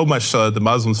so much so that the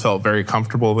Muslims felt very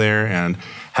comfortable there and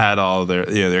had all their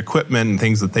their equipment and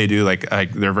things that they do, like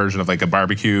their version of like a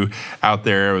barbecue out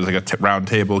there. It was like a round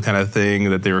table kind of thing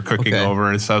that they were cooking over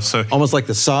and stuff. So almost like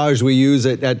the sage we use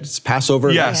at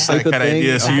Passover. Yes, that kind of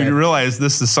idea. So you realize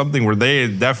this is something where they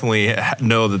definitely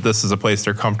know that this is a place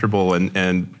they're comfortable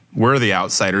and we're the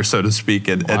outsiders, so to speak,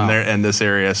 in this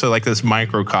area. So like this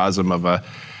microcosm of a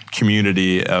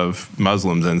community of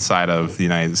Muslims inside of the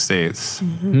United States.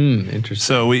 Interesting.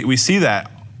 So we see that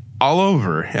all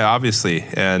over, obviously,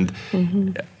 and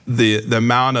the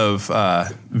amount of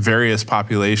various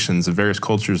populations and various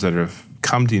cultures that have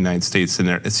come to the United States, and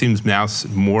it seems now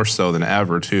more so than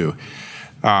ever too.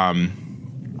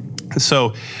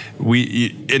 So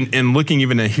in looking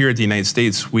even here at the United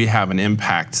States, we have an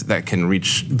impact that can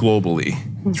reach globally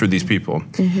through these people.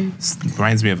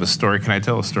 Reminds me of a story. Can I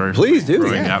tell a story? Please do.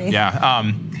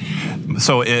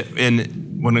 So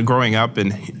when growing up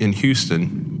in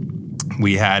Houston,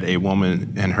 we had a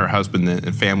woman and her husband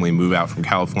and family move out from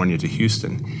California to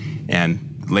Houston,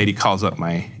 and the lady calls up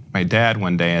my dad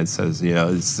one day and says,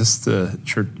 is this the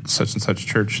church, such and such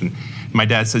church? And my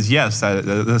dad says, yes,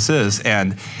 this is.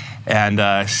 And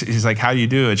she's like, how do you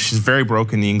do it? She's very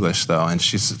broken English though, and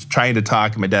she's trying to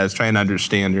talk, and my dad's trying to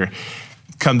understand her.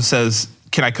 Says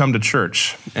can I come to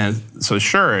church? And so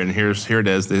sure, and here it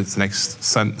is. It's next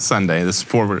Sunday. This is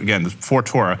for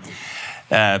Torah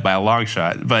by a long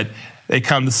shot. But they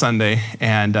come to Sunday,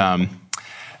 and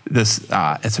it's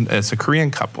a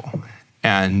Korean couple,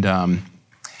 and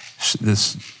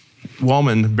this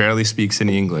woman barely speaks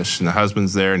any English, and the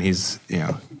husband's there, and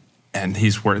they're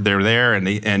there,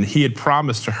 and he had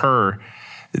promised to her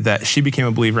that she became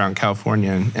a believer out in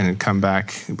California and had come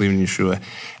back, believing in Yeshua,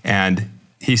 and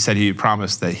he said he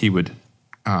promised that he would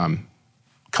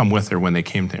come with her when they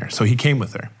came there. So he came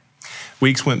with her.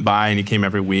 Weeks went by, and he came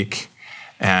every week,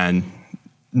 and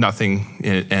nothing,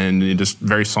 and just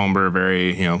very somber,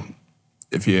 very,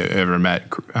 if you ever met,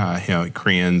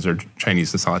 Koreans or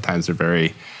Chinese, a lot of times they're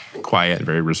very quiet,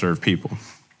 very reserved people.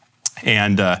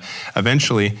 And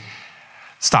eventually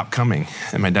stopped coming.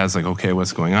 And my dad's like, okay,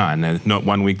 what's going on? And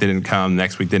one week they didn't come,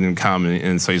 next week they didn't come.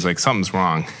 And so he's like, something's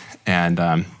wrong.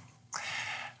 And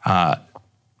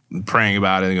praying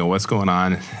about it and go, what's going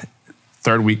on?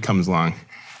 Third week comes along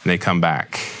and they come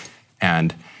back.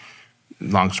 And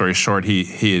long story short,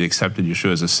 he had accepted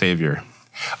Yeshua as a savior.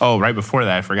 Oh, right before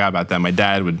that, I forgot about that. My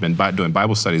dad had been doing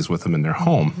Bible studies with them in their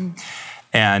home.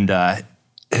 And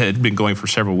had been going for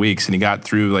several weeks. And he got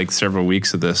through like several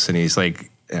weeks of this. And he's like,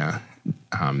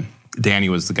 Danny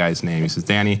was the guy's name. He says,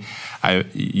 Danny,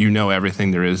 you know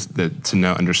everything there is to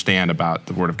understand about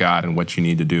the Word of God and what you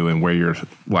need to do and where your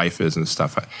life is and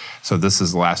stuff. So this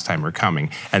is the last time we're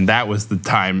coming. And that was the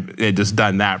time, they had just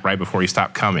done that right before he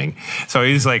stopped coming. So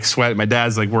he's like sweating. My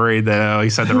dad's like worried that he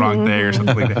said the wrong day or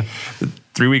something like that.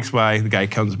 3 weeks by, the guy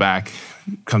comes back,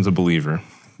 becomes a believer,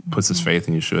 puts his faith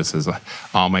in Yeshua, says,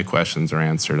 all my questions are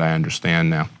answered. I understand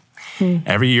now.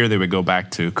 Every year they would go back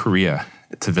to Korea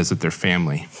to visit their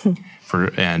family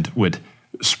and would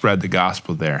spread the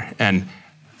gospel there. And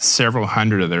several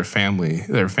hundred of their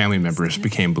family members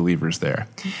became believers there.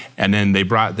 And then they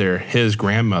brought his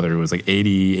grandmother, who was like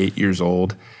 88 years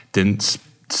old, didn't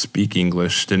speak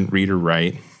English, didn't read or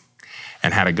write,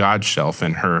 and had a God shelf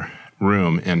in her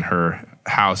room in her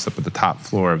house up at the top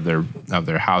floor of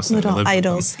their house. Little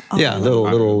idols. Yeah,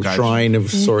 little shrine of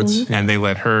sorts. And they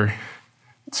led her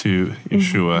to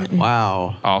Yeshua.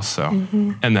 Wow. Also,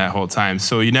 and that whole time.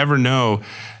 So you never know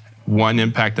one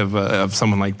impact of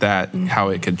someone like that, how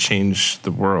it could change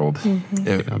the world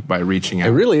by reaching out.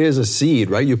 It really is a seed,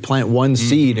 right? You plant one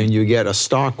seed and you get a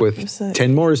stalk with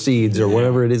 10 more seeds or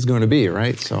whatever it is going to be,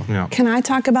 right? So. Yeah. Can I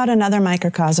talk about another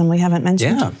microcosm we haven't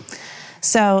mentioned? Yeah.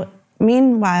 So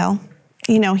meanwhile,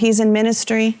 he's in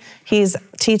ministry, he's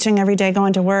teaching every day,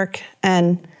 going to work,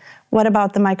 and what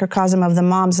about the microcosm of the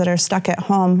moms that are stuck at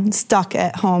home?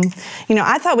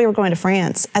 I thought we were going to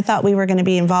France. I thought we were going to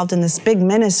be involved in this big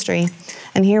ministry.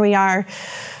 And here we are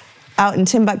out in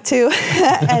Timbuktu.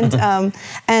 I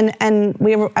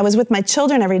was with my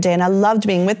children every day, and I loved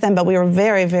being with them, but we were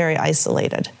very, very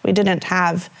isolated. We didn't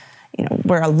have,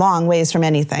 we're a long ways from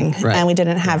anything. Right. And we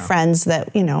didn't have friends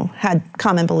that, had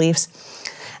common beliefs.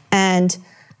 And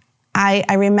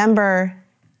I remember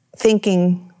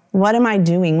thinking, what am I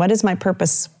doing? What is my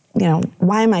purpose?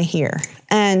 Why am I here?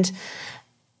 And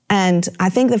I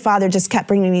think the Father just kept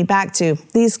bringing me back to,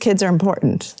 these kids are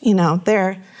important.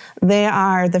 They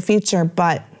are the future,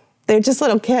 but they're just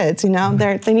little kids,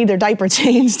 they need their diaper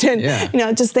changed and,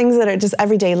 just things that are just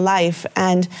everyday life.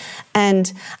 And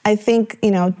I think,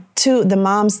 to the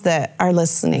moms that are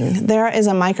listening, there is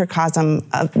a microcosm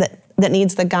of that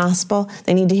needs the gospel.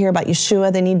 They need to hear about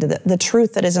Yeshua. They need the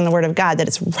truth that is in the Word of God, that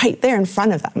it's right there in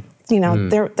front of them.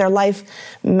 Their life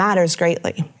matters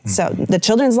greatly. So the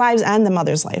children's lives and the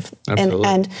mother's life.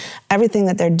 And everything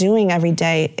that they're doing every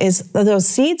day is those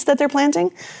seeds that they're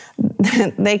planting,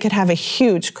 they could have a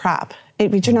huge crop,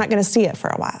 but you're not going to see it for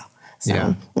a while.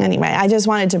 So anyway, I just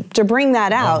wanted to bring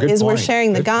that out, we're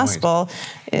sharing the gospel.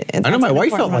 I know my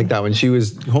wife felt like that when she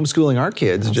was homeschooling our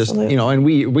kids. Absolutely. Just, and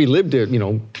we lived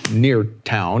near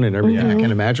town and everything. I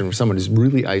can't imagine for someone who's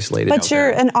really isolated. But you're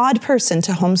an odd person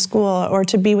to homeschool or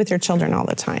to be with your children all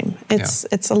the time.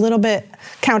 It's a little bit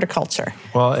counterculture.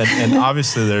 Well, and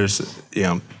obviously there's,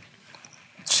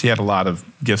 she had a lot of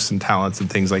gifts and talents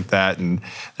and things like that. And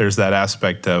there's that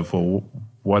aspect of, well,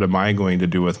 what am I going to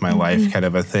do with my life kind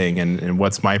of a thing, and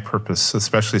what's my purpose,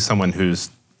 especially someone who's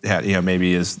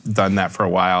maybe has done that for a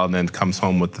while and then comes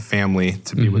home with the family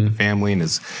to be with the family and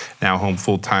is now home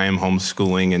full-time,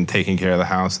 homeschooling and taking care of the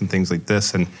house and things like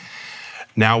this. And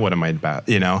now what am I about,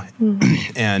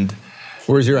 And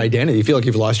where's your identity? You feel like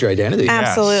you've lost your identity.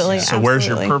 Absolutely. Yes. So where's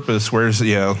your purpose? Where's,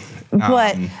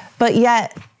 But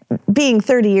yet being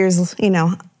 30 years,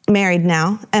 married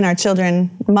now, and our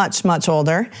children much, much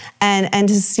older, and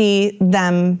to see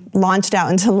them launched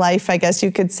out into life, I guess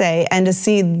you could say, and to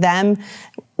see them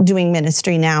doing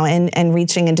ministry now and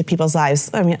reaching into people's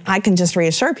lives. I mean, I can just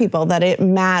reassure people that it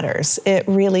matters. It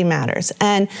really matters.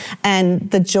 And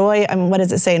the joy, I mean, what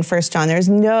does it say in 1 John? There's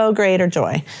no greater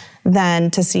joy than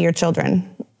to see your children,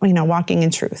 walking in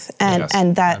truth.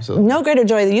 And that absolutely. No greater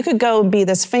joy that you could go be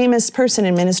this famous person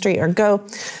in ministry or go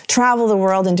travel the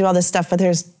world and do all this stuff, but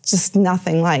there's just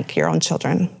nothing like your own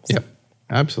children. So. Yep,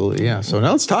 absolutely, yeah. So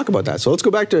now let's talk about that. So let's go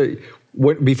back to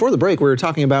before the break, we were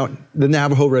talking about the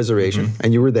Navajo Reservation,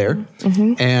 and you were there,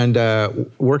 and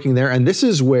working there. And this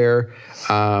is where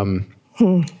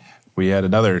we had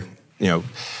another,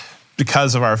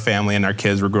 because of our family and our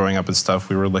kids were growing up and stuff,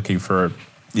 we were looking for,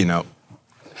 we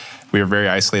were very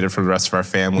isolated from the rest of our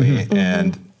family,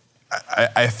 and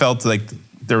I felt like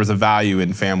there was a value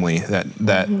in family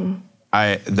that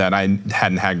I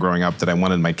hadn't had growing up that I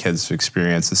wanted my kids to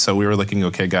experience. And so we were looking,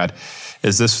 okay, God,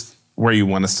 is this where you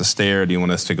want us to stay, or do you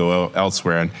want us to go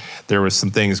elsewhere? And there was some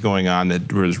things going on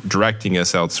that was directing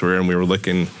us elsewhere, and we were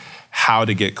looking how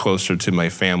to get closer to my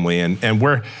family. And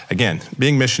we're, again,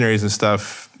 being missionaries and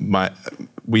stuff,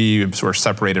 we were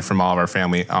separated from all of our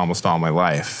family almost all my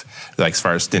life, like as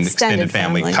far as extended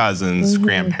family, cousins,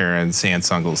 grandparents, aunts,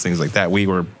 uncles, things like that. We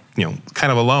were,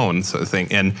 kind of alone sort of thing.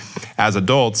 And as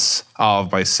adults, all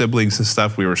of my siblings and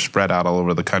stuff, we were spread out all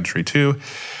over the country too.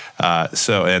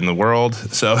 So in the world,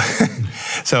 so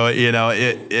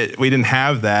we didn't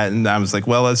have that, and I was like,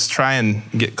 well, let's try and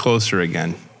get closer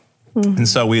again. And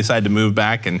so we decided to move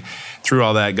back, and through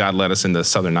all that, God led us into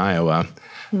southern Iowa,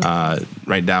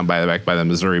 right down back by the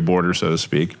Missouri border, so to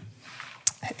speak.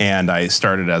 And I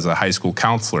started as a high school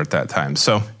counselor at that time.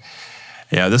 So,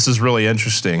 this is really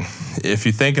interesting. If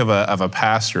you think of a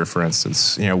pastor, for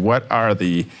instance, what are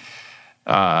the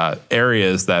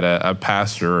areas that a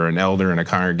pastor or an elder in a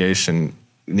congregation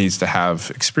needs to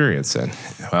have experience in?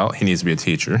 Well, he needs to be a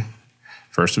teacher,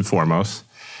 first and foremost.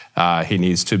 He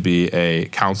needs to be a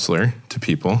counselor to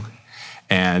people,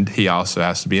 and he also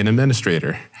has to be an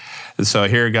administrator. And so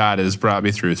here God has brought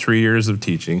me through 3 years of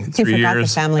teaching, 3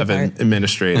 years of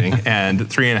administrating, and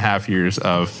 3.5 years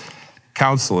of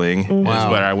counseling is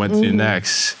what I went to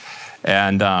next.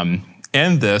 And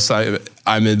in this,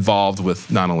 I'm involved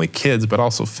with not only kids, but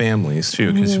also families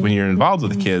too, because when you're involved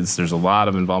with the kids, there's a lot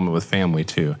of involvement with family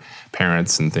too,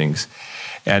 parents and things.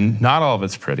 And not all of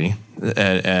it's pretty.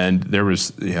 And there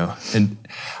was, and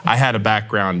I had a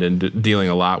background in dealing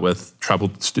a lot with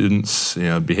troubled students,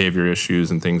 behavior issues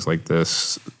and things like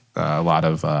this. A lot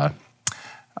of, what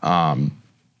am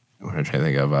I trying to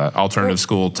think of? Alternative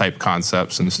school type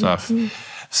concepts and stuff.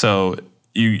 So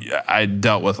I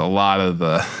dealt with a lot of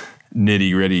the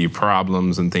nitty-gritty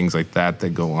problems and things like that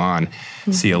go on.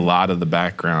 See a lot of the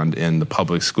background in the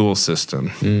public school system.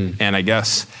 And I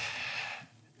guess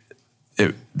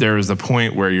there is a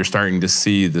point where you're starting to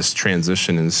see this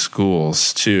transition in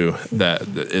schools too that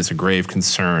is a grave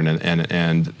concern,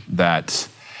 and that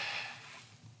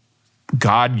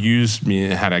God used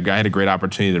me. I had a great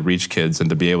opportunity to reach kids and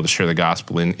to be able to share the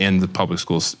gospel in the public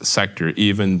school sector,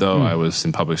 even though I was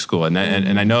in public school. And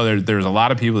I know there's a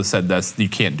lot of people that said you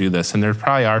can't do this, and there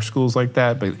probably are schools like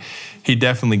that, but he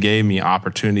definitely gave me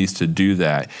opportunities to do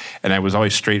that. And I was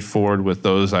always straightforward with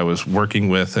those I was working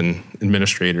with and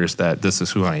administrators that this is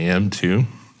who I am too.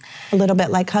 A little bit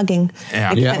like hugging.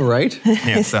 Yeah, right?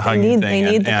 Yeah, it's the hugging thing.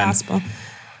 They need the gospel.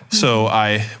 So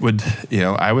I would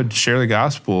share the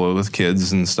gospel with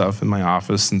kids and stuff in my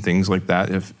office and things like that.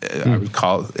 If I would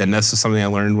call, and this is something I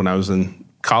learned when I was in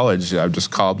college. I would just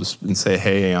call and say,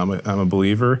 "Hey, I'm a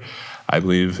believer. I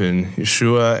believe in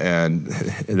Yeshua and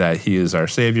that He is our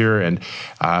Savior. And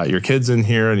your kid's in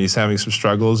here and he's having some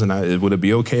struggles. And would it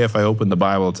be okay if I opened the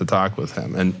Bible to talk with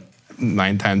him?" And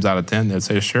 9 times out of 10, they'd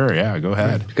say, "Sure, yeah, go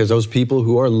ahead." Because those people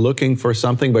who are looking for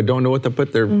something but don't know what to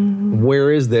put their,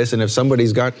 where is this? And if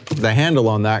somebody's got the handle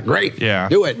on that, great,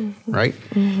 do it, right?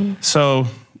 So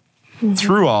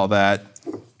through all that,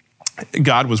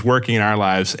 God was working in our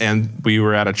lives, and we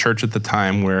were at a church at the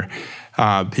time where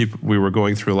we were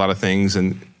going through a lot of things,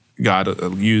 and God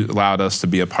allowed us to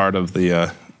be a part of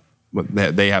the,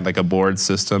 they had like a board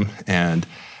system, and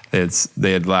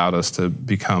they had allowed us to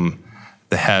become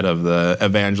the head of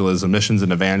the missions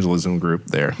and evangelism group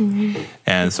there.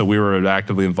 And so we were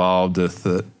actively involved with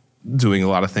doing a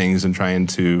lot of things and trying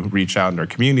to reach out in our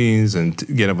communities and to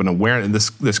get an awareness.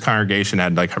 And this congregation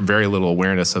had like very little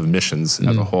awareness of missions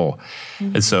as a whole.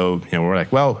 And so, we're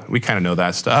like, well, we kind of know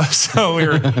that stuff. So we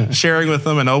were sharing with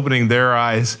them and opening their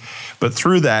eyes. But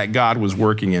through that, God was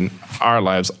working in our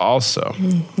lives also.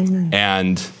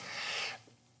 And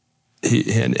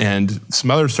and some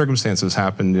other circumstances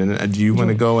happened. And do you want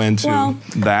to go into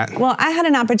that? Well, I had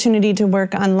an opportunity to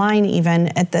work online even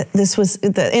at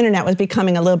the internet was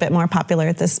becoming a little bit more popular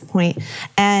at this point.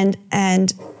 And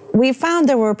we found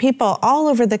there were people all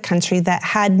over the country that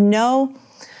had no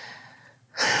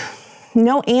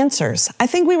answers. I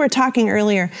think we were talking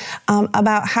earlier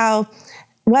about how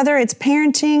whether it's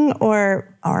parenting or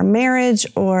marriage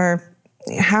or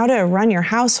how to run your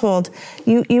household,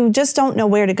 you just don't know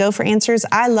where to go for answers.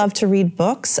 I love to read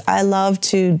books. I love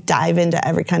to dive into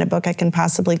every kind of book I can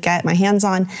possibly get my hands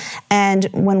on. And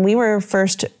when we were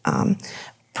first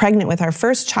pregnant with our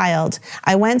first child,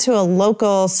 I went to a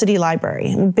local city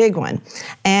library, a big one,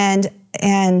 and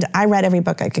I read every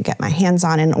book I could get my hands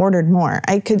on and ordered more.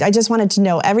 I just wanted to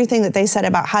know everything that they said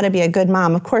about how to be a good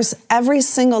mom. Of course, every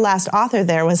single last author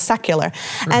there was secular.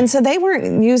 Right. And so they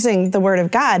weren't using the Word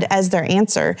of God as their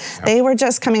answer. Yep. They were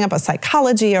just coming up with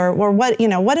psychology or what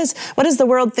does the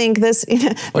world think this,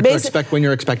 what to expect when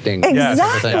you're expecting.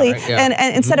 Exactly. Yeah, right? Yeah.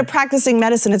 And instead of practicing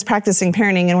medicine, it's practicing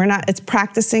parenting, and it's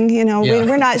practicing,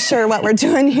 we're not sure what we're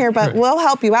doing here, but we'll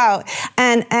help you out.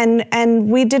 And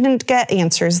we didn't get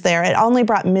answers there. It only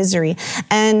brought misery.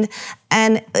 And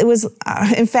it was,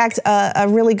 in fact, a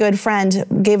really good friend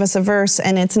gave us a verse,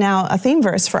 and it's now a theme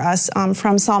verse for us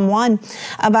from Psalm 1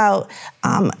 about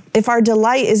if our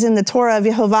delight is in the Torah of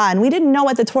Yehovah. And we didn't know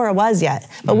what the Torah was yet,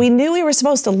 but we knew we were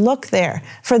supposed to look there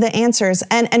for the answers.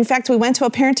 And in fact, we went to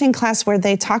a parenting class where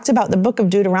they talked about the book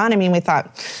of Deuteronomy, and we thought,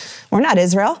 we're not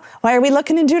Israel. Why are we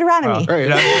looking in Deuteronomy?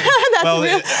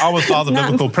 Almost all the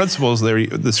biblical principles,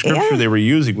 the scripture they were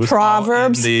using was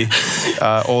Proverbs, in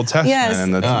the Old Testament, yes.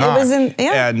 and the Tanakh,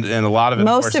 and a lot of it.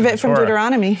 Most of it from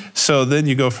Deuteronomy. So then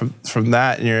you go from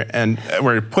that, and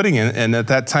we're putting in, and at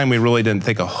that time we really didn't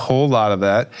think a whole lot of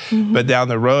that. Mm-hmm. But down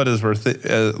the road, as we're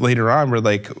later on, we're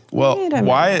like, well,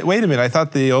 why? Wait a minute! I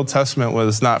thought the Old Testament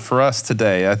was not for us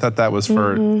today. I thought that was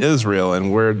for Israel,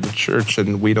 and we're the church,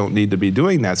 and we don't need to be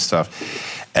doing that stuff.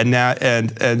 And now,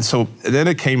 and so then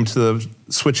it came to the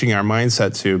switching our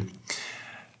mindset to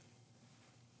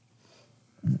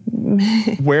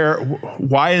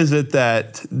why is it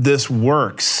that this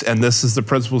works and this is the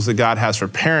principles that God has for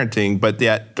parenting, but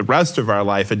yet the rest of our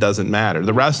life, it doesn't matter.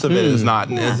 The rest of it is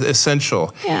not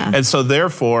essential. Yeah. And so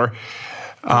therefore,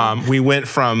 we went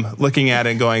from looking at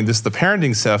it and going, this is the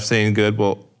parenting stuff saying good,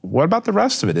 well, what about the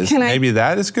rest of it? Maybe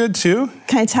that is good too?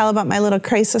 Can I tell about my little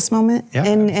crisis moment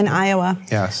in Iowa?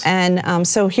 Yes. And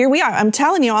so here we are. I'm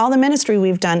telling you all the ministry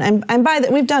we've done. And by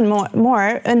that, we've done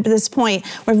more at this point.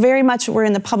 We're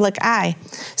in the public eye.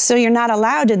 So you're not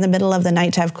allowed in the middle of the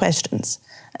night to have questions.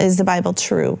 Is the Bible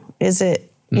true? Is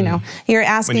it, you're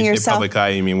asking when you yourself. Say public eye,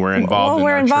 you mean we're involved in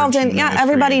we're involved in,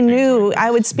 everybody knew I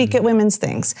would speak at women's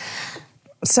things.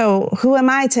 So who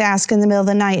am I to ask in the middle of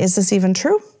the night, is this even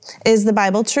true? Is the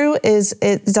Bible true?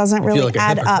 It doesn't really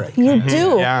add up. You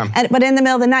do. Yeah. But in the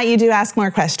middle of the night, you do ask more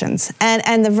questions.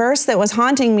 And the verse that was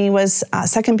haunting me was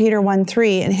 2 Peter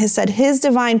 1:3. And he said, his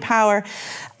divine power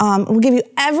will give you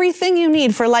everything you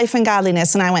need for life and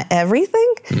godliness. And I went,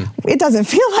 everything? It doesn't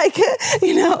feel like it.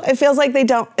 It feels like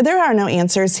there are no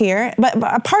answers here. But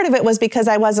a part of it was because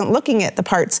I wasn't looking at the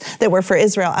parts that were for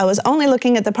Israel. I was only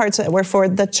looking at the parts that were for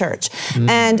the church.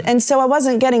 And so I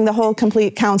wasn't getting the whole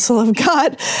complete counsel of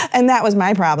God. And that was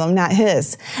my problem, not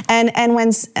his. And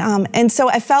so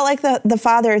I felt like the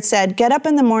Father had said, get up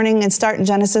in the morning and start in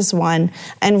Genesis 1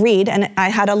 and read. And I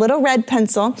had a little red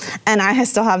pencil, and I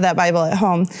still have that Bible at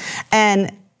home.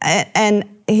 And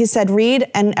he said,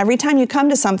 read, and every time you come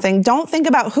to something, don't think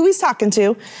about who he's talking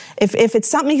to. If it's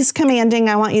something he's commanding,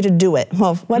 I want you to do it.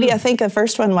 Well, what do you think the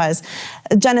first one was?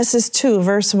 Genesis 2,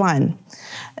 verse 1.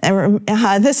 I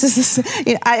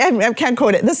can't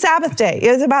quote it. The Sabbath day.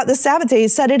 It was about the Sabbath day. He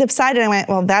set it aside, and I went,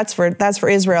 well, that's for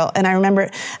Israel. And I remember,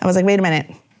 I was like, wait a minute.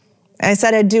 I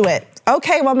said I'd do it.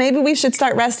 Okay, well, maybe we should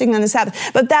start resting on the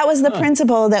Sabbath. But that was the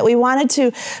principle, that we wanted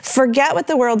to forget what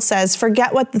the world says,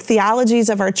 forget what the theologies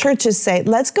of our churches say.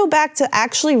 Let's go back to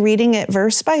actually reading it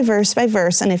verse by verse by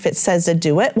verse. And if it says to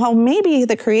do it, well, maybe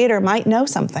the Creator might know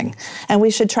something, and we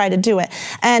should try to do it.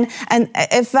 And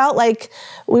it felt like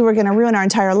we were going to ruin our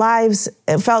entire lives.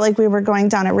 It felt like we were going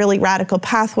down a really radical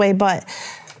pathway, but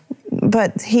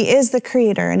he is the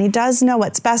Creator, and he does know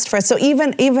what's best for us. So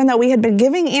even though we had been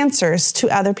giving answers to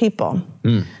other people,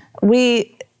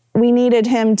 we needed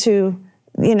him to,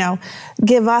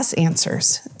 give us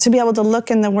answers, to be able to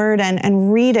look in the Word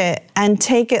and read it and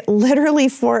take it literally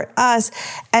for us.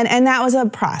 And that was a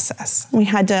process. We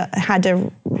had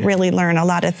to really learn a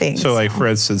lot of things. So, like, for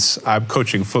instance, I'm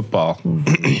coaching football,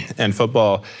 and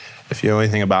football, if you know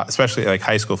anything about, especially like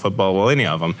high school football, well, any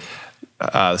of them,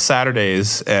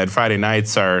 Saturdays and Friday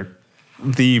nights are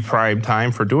the prime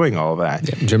time for doing all of that.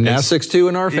 Yeah. Gymnastics too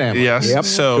in our family. Yes. Yep.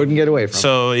 So couldn't get away from it.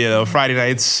 So, Friday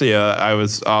nights, I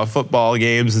was football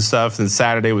games and stuff, and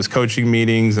Saturday was coaching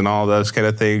meetings and all those kind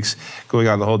of things going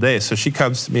on the whole day. So she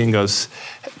comes to me and goes,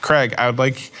 Craig, I would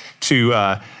like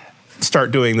to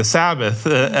start doing the Sabbath.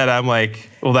 And I'm like,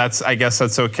 well, I guess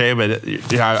that's okay, but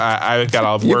I got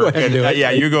all work.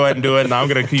 You go ahead and do it, and I'm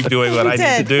going to keep doing what I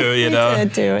need to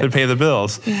do, to pay the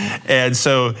bills. Yeah. And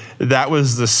so that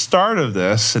was the start of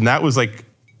this, and that was like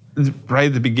right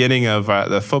at the beginning of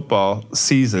the football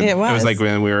season. It was like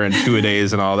when we were in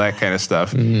two-a-days and all that kind of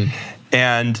stuff. Mm-hmm.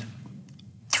 And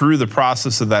through the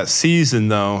process of that season,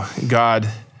 though, God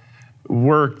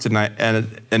worked in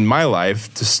my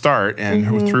life to start,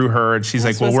 and through her, and she's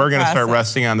like, well, we're going to start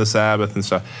resting on the Sabbath and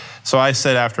stuff. So I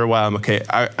said after a while,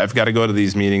 I've got to go to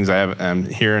these meetings. I'm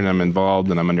here and I'm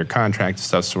involved and I'm under contract and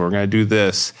stuff, so we're going to do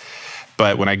this.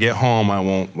 But when I get home,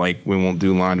 we won't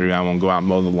do laundry. I won't go out and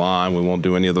mow the lawn. We won't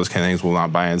do any of those kind of things. We'll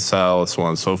not buy and sell, so on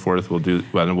and so forth.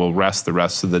 We'll rest the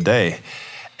rest of the day.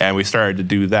 And we started to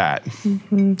do that.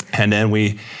 Mm-hmm. And then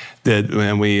we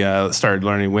started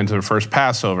learning, went to the first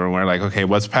Passover, and we're like, okay,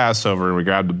 what's Passover? And we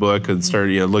grabbed the book and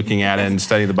started looking at it and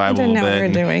studying the Bible a little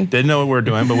bit. Didn't know what we were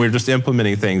doing, but we were just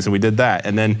implementing things, and we did that.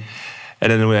 And then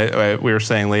we were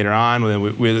saying later on,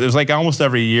 it was like almost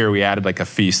every year we added like a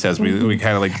feast as we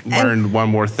kind of like learned one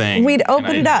more thing. We'd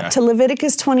opened it up to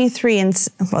Leviticus 23, and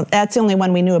that's the only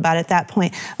one we knew about at that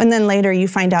point. And then later you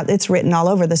find out it's written all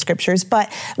over the scriptures.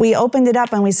 But we opened it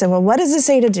up and we said, well, what does it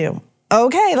say to do?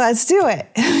 Okay, let's do it.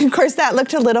 Of course, that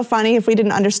looked a little funny if we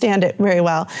didn't understand it very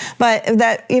well. But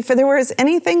that if there was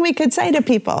anything we could say to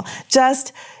people,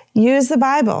 just use the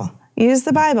Bible. Use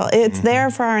the Bible. It's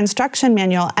there for our instruction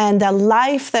manual, and the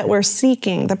life that we're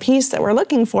seeking, the peace that we're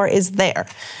looking for is there.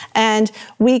 And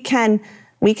we can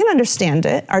understand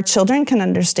it. Our children can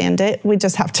understand it. We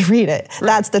just have to read it. Right.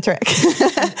 That's the trick.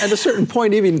 At a certain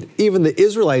point, even the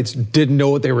Israelites didn't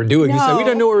know what they were doing. No. You said, we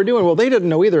didn't know what we were doing. Well, they didn't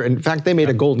know either. In fact, they made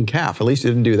a golden calf. At least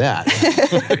you didn't do that.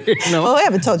 Well, I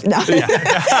haven't told you. No. Do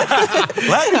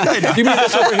you mean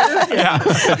this over here?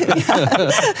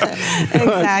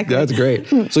 Exactly. That's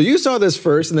great. So you saw this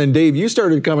first, and then Dave, you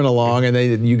started coming along, and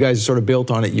then you guys sort of built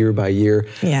on it year by year.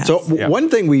 Yes. So one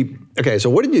thing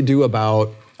so what did you do about,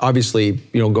 obviously,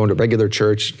 going to regular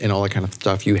church and all that kind of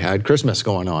stuff? You had Christmas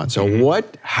going on. So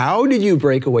how did you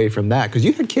break away from that? Because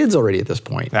you had kids already at this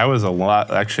point. That was a lot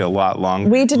longer.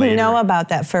 We didn't know about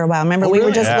that for a while. Remember, we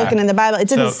were just looking in the Bible. It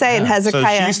didn't say in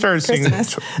Hezekiah. So she started seeing,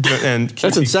 that's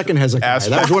in Second Hezekiah.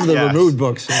 That was one of the removed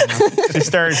books. She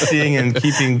started seeing and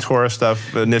keeping Torah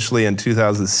stuff initially in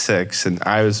 2006, and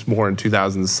I was more in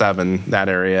 2007, that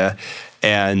area.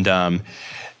 And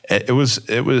it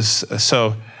was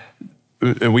so.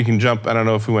 We can jump. I don't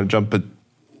know if we want to jump, but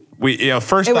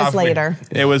first off, it was later.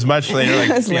 It was much later,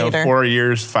 like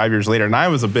 5 years later. And I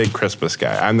was a big Christmas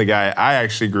guy. I'm the guy. I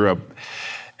actually grew up,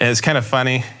 and it's kind of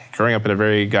funny growing up in a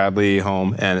very godly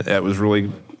home, and it was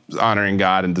really honoring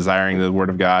God and desiring the Word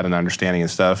of God and understanding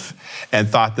and stuff, and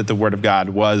thought that the Word of God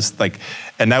was like,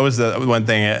 and that was the one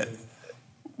thing.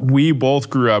 We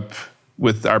both grew up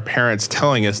with our parents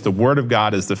telling us the Word of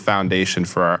God is the foundation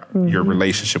for your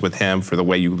relationship with Him, for the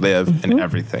way you live and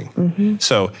everything.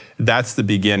 So that's the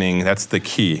beginning. That's the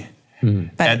key.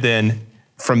 And then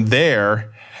from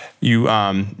there, you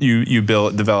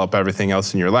develop everything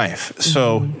else in your life.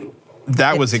 So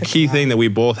that was a key thing that we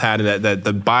both had, that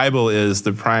the Bible is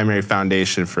the primary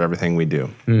foundation for everything we do,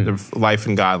 the life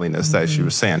and godliness that she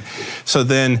was saying. So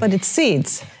then, but it's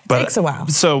seeds. It takes a while.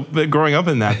 So, but growing up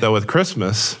in that though, with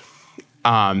Christmas, we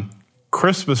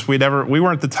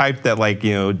weren't the type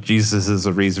that Jesus is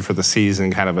the reason for the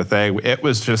season kind of a thing. It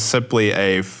was just simply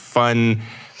a fun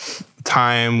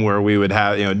time where we would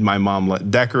have, my mom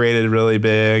decorated really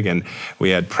big, and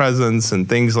we had presents and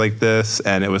things like this,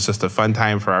 and it was just a fun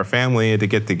time for our family to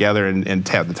get together and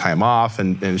have the time off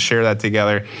and share that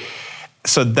together.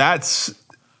 So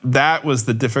that was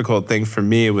the difficult thing for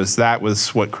me. That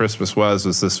was what Christmas was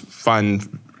this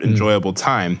fun, enjoyable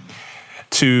time.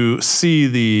 To see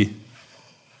the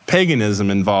paganism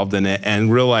involved in it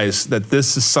and realize that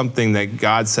this is something that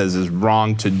God says is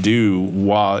wrong to do,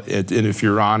 and if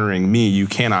you're honoring me, you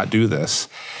cannot do this.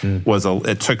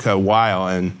 It took a while,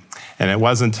 and it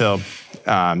wasn't until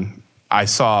I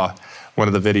saw one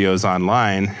of the videos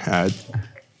online,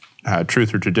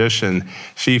 Truth or Tradition.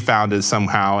 She found it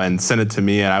somehow and sent it to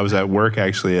me, and I was at work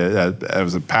actually. I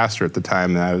was a pastor at the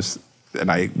time, and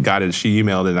I got it. She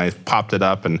emailed it, and I popped it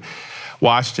up and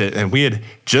watched it, and we had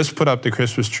just put up the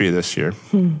Christmas tree this year.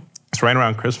 It's right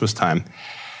around Christmas time.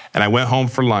 And I went home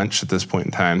for lunch at this point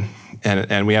in time,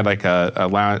 and we had like a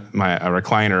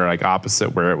recliner like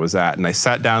opposite where it was at. And I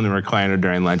sat down in the recliner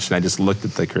during lunch and I just looked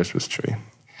at the Christmas tree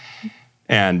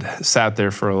and sat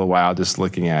there for a little while just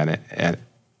looking at it.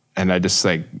 And I just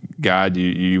like, God,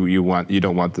 you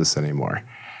don't want this anymore.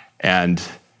 And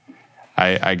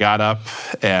I got up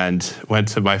and went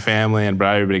to my family and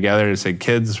brought everybody together and said,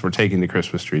 kids, we're taking the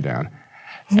Christmas tree down.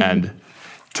 And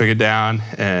took it down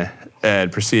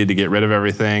and proceeded to get rid of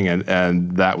everything.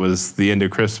 And that was the end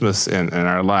of Christmas in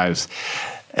our lives.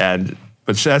 But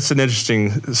that's an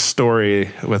interesting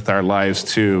story with our lives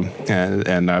too, and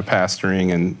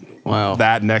pastoring and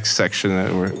that next section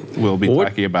that we'll be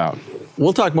talking about.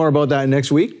 We'll talk more about that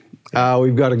next week.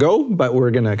 We've got to go, but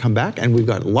we're going to come back, and we've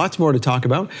got lots more to talk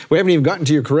about. We haven't even gotten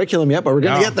to your curriculum yet, but we're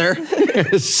going to get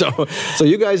there. So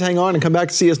you guys hang on and come back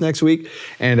to see us next week.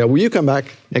 And will you come back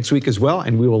next week as well,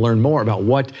 and we will learn more about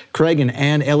what Craig and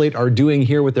Ann Elliott are doing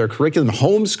here with their curriculum,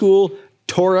 homeschool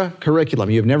Torah curriculum.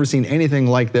 You've never seen anything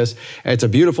like this. It's a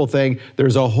beautiful thing.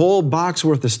 There's a whole box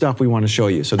worth of stuff we want to show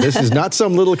you. So this is not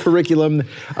some little curriculum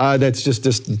that's just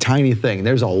this tiny thing.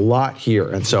 There's a lot here.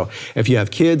 And so if you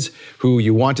have kids who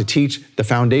you want to teach the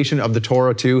foundation of the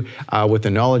Torah to with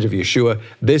the knowledge of Yeshua,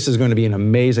 this is going to be an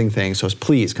amazing thing. So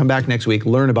please come back next week,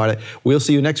 learn about it. We'll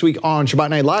see you next week on Shabbat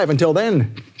Night Live. Until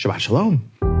then, Shabbat Shalom.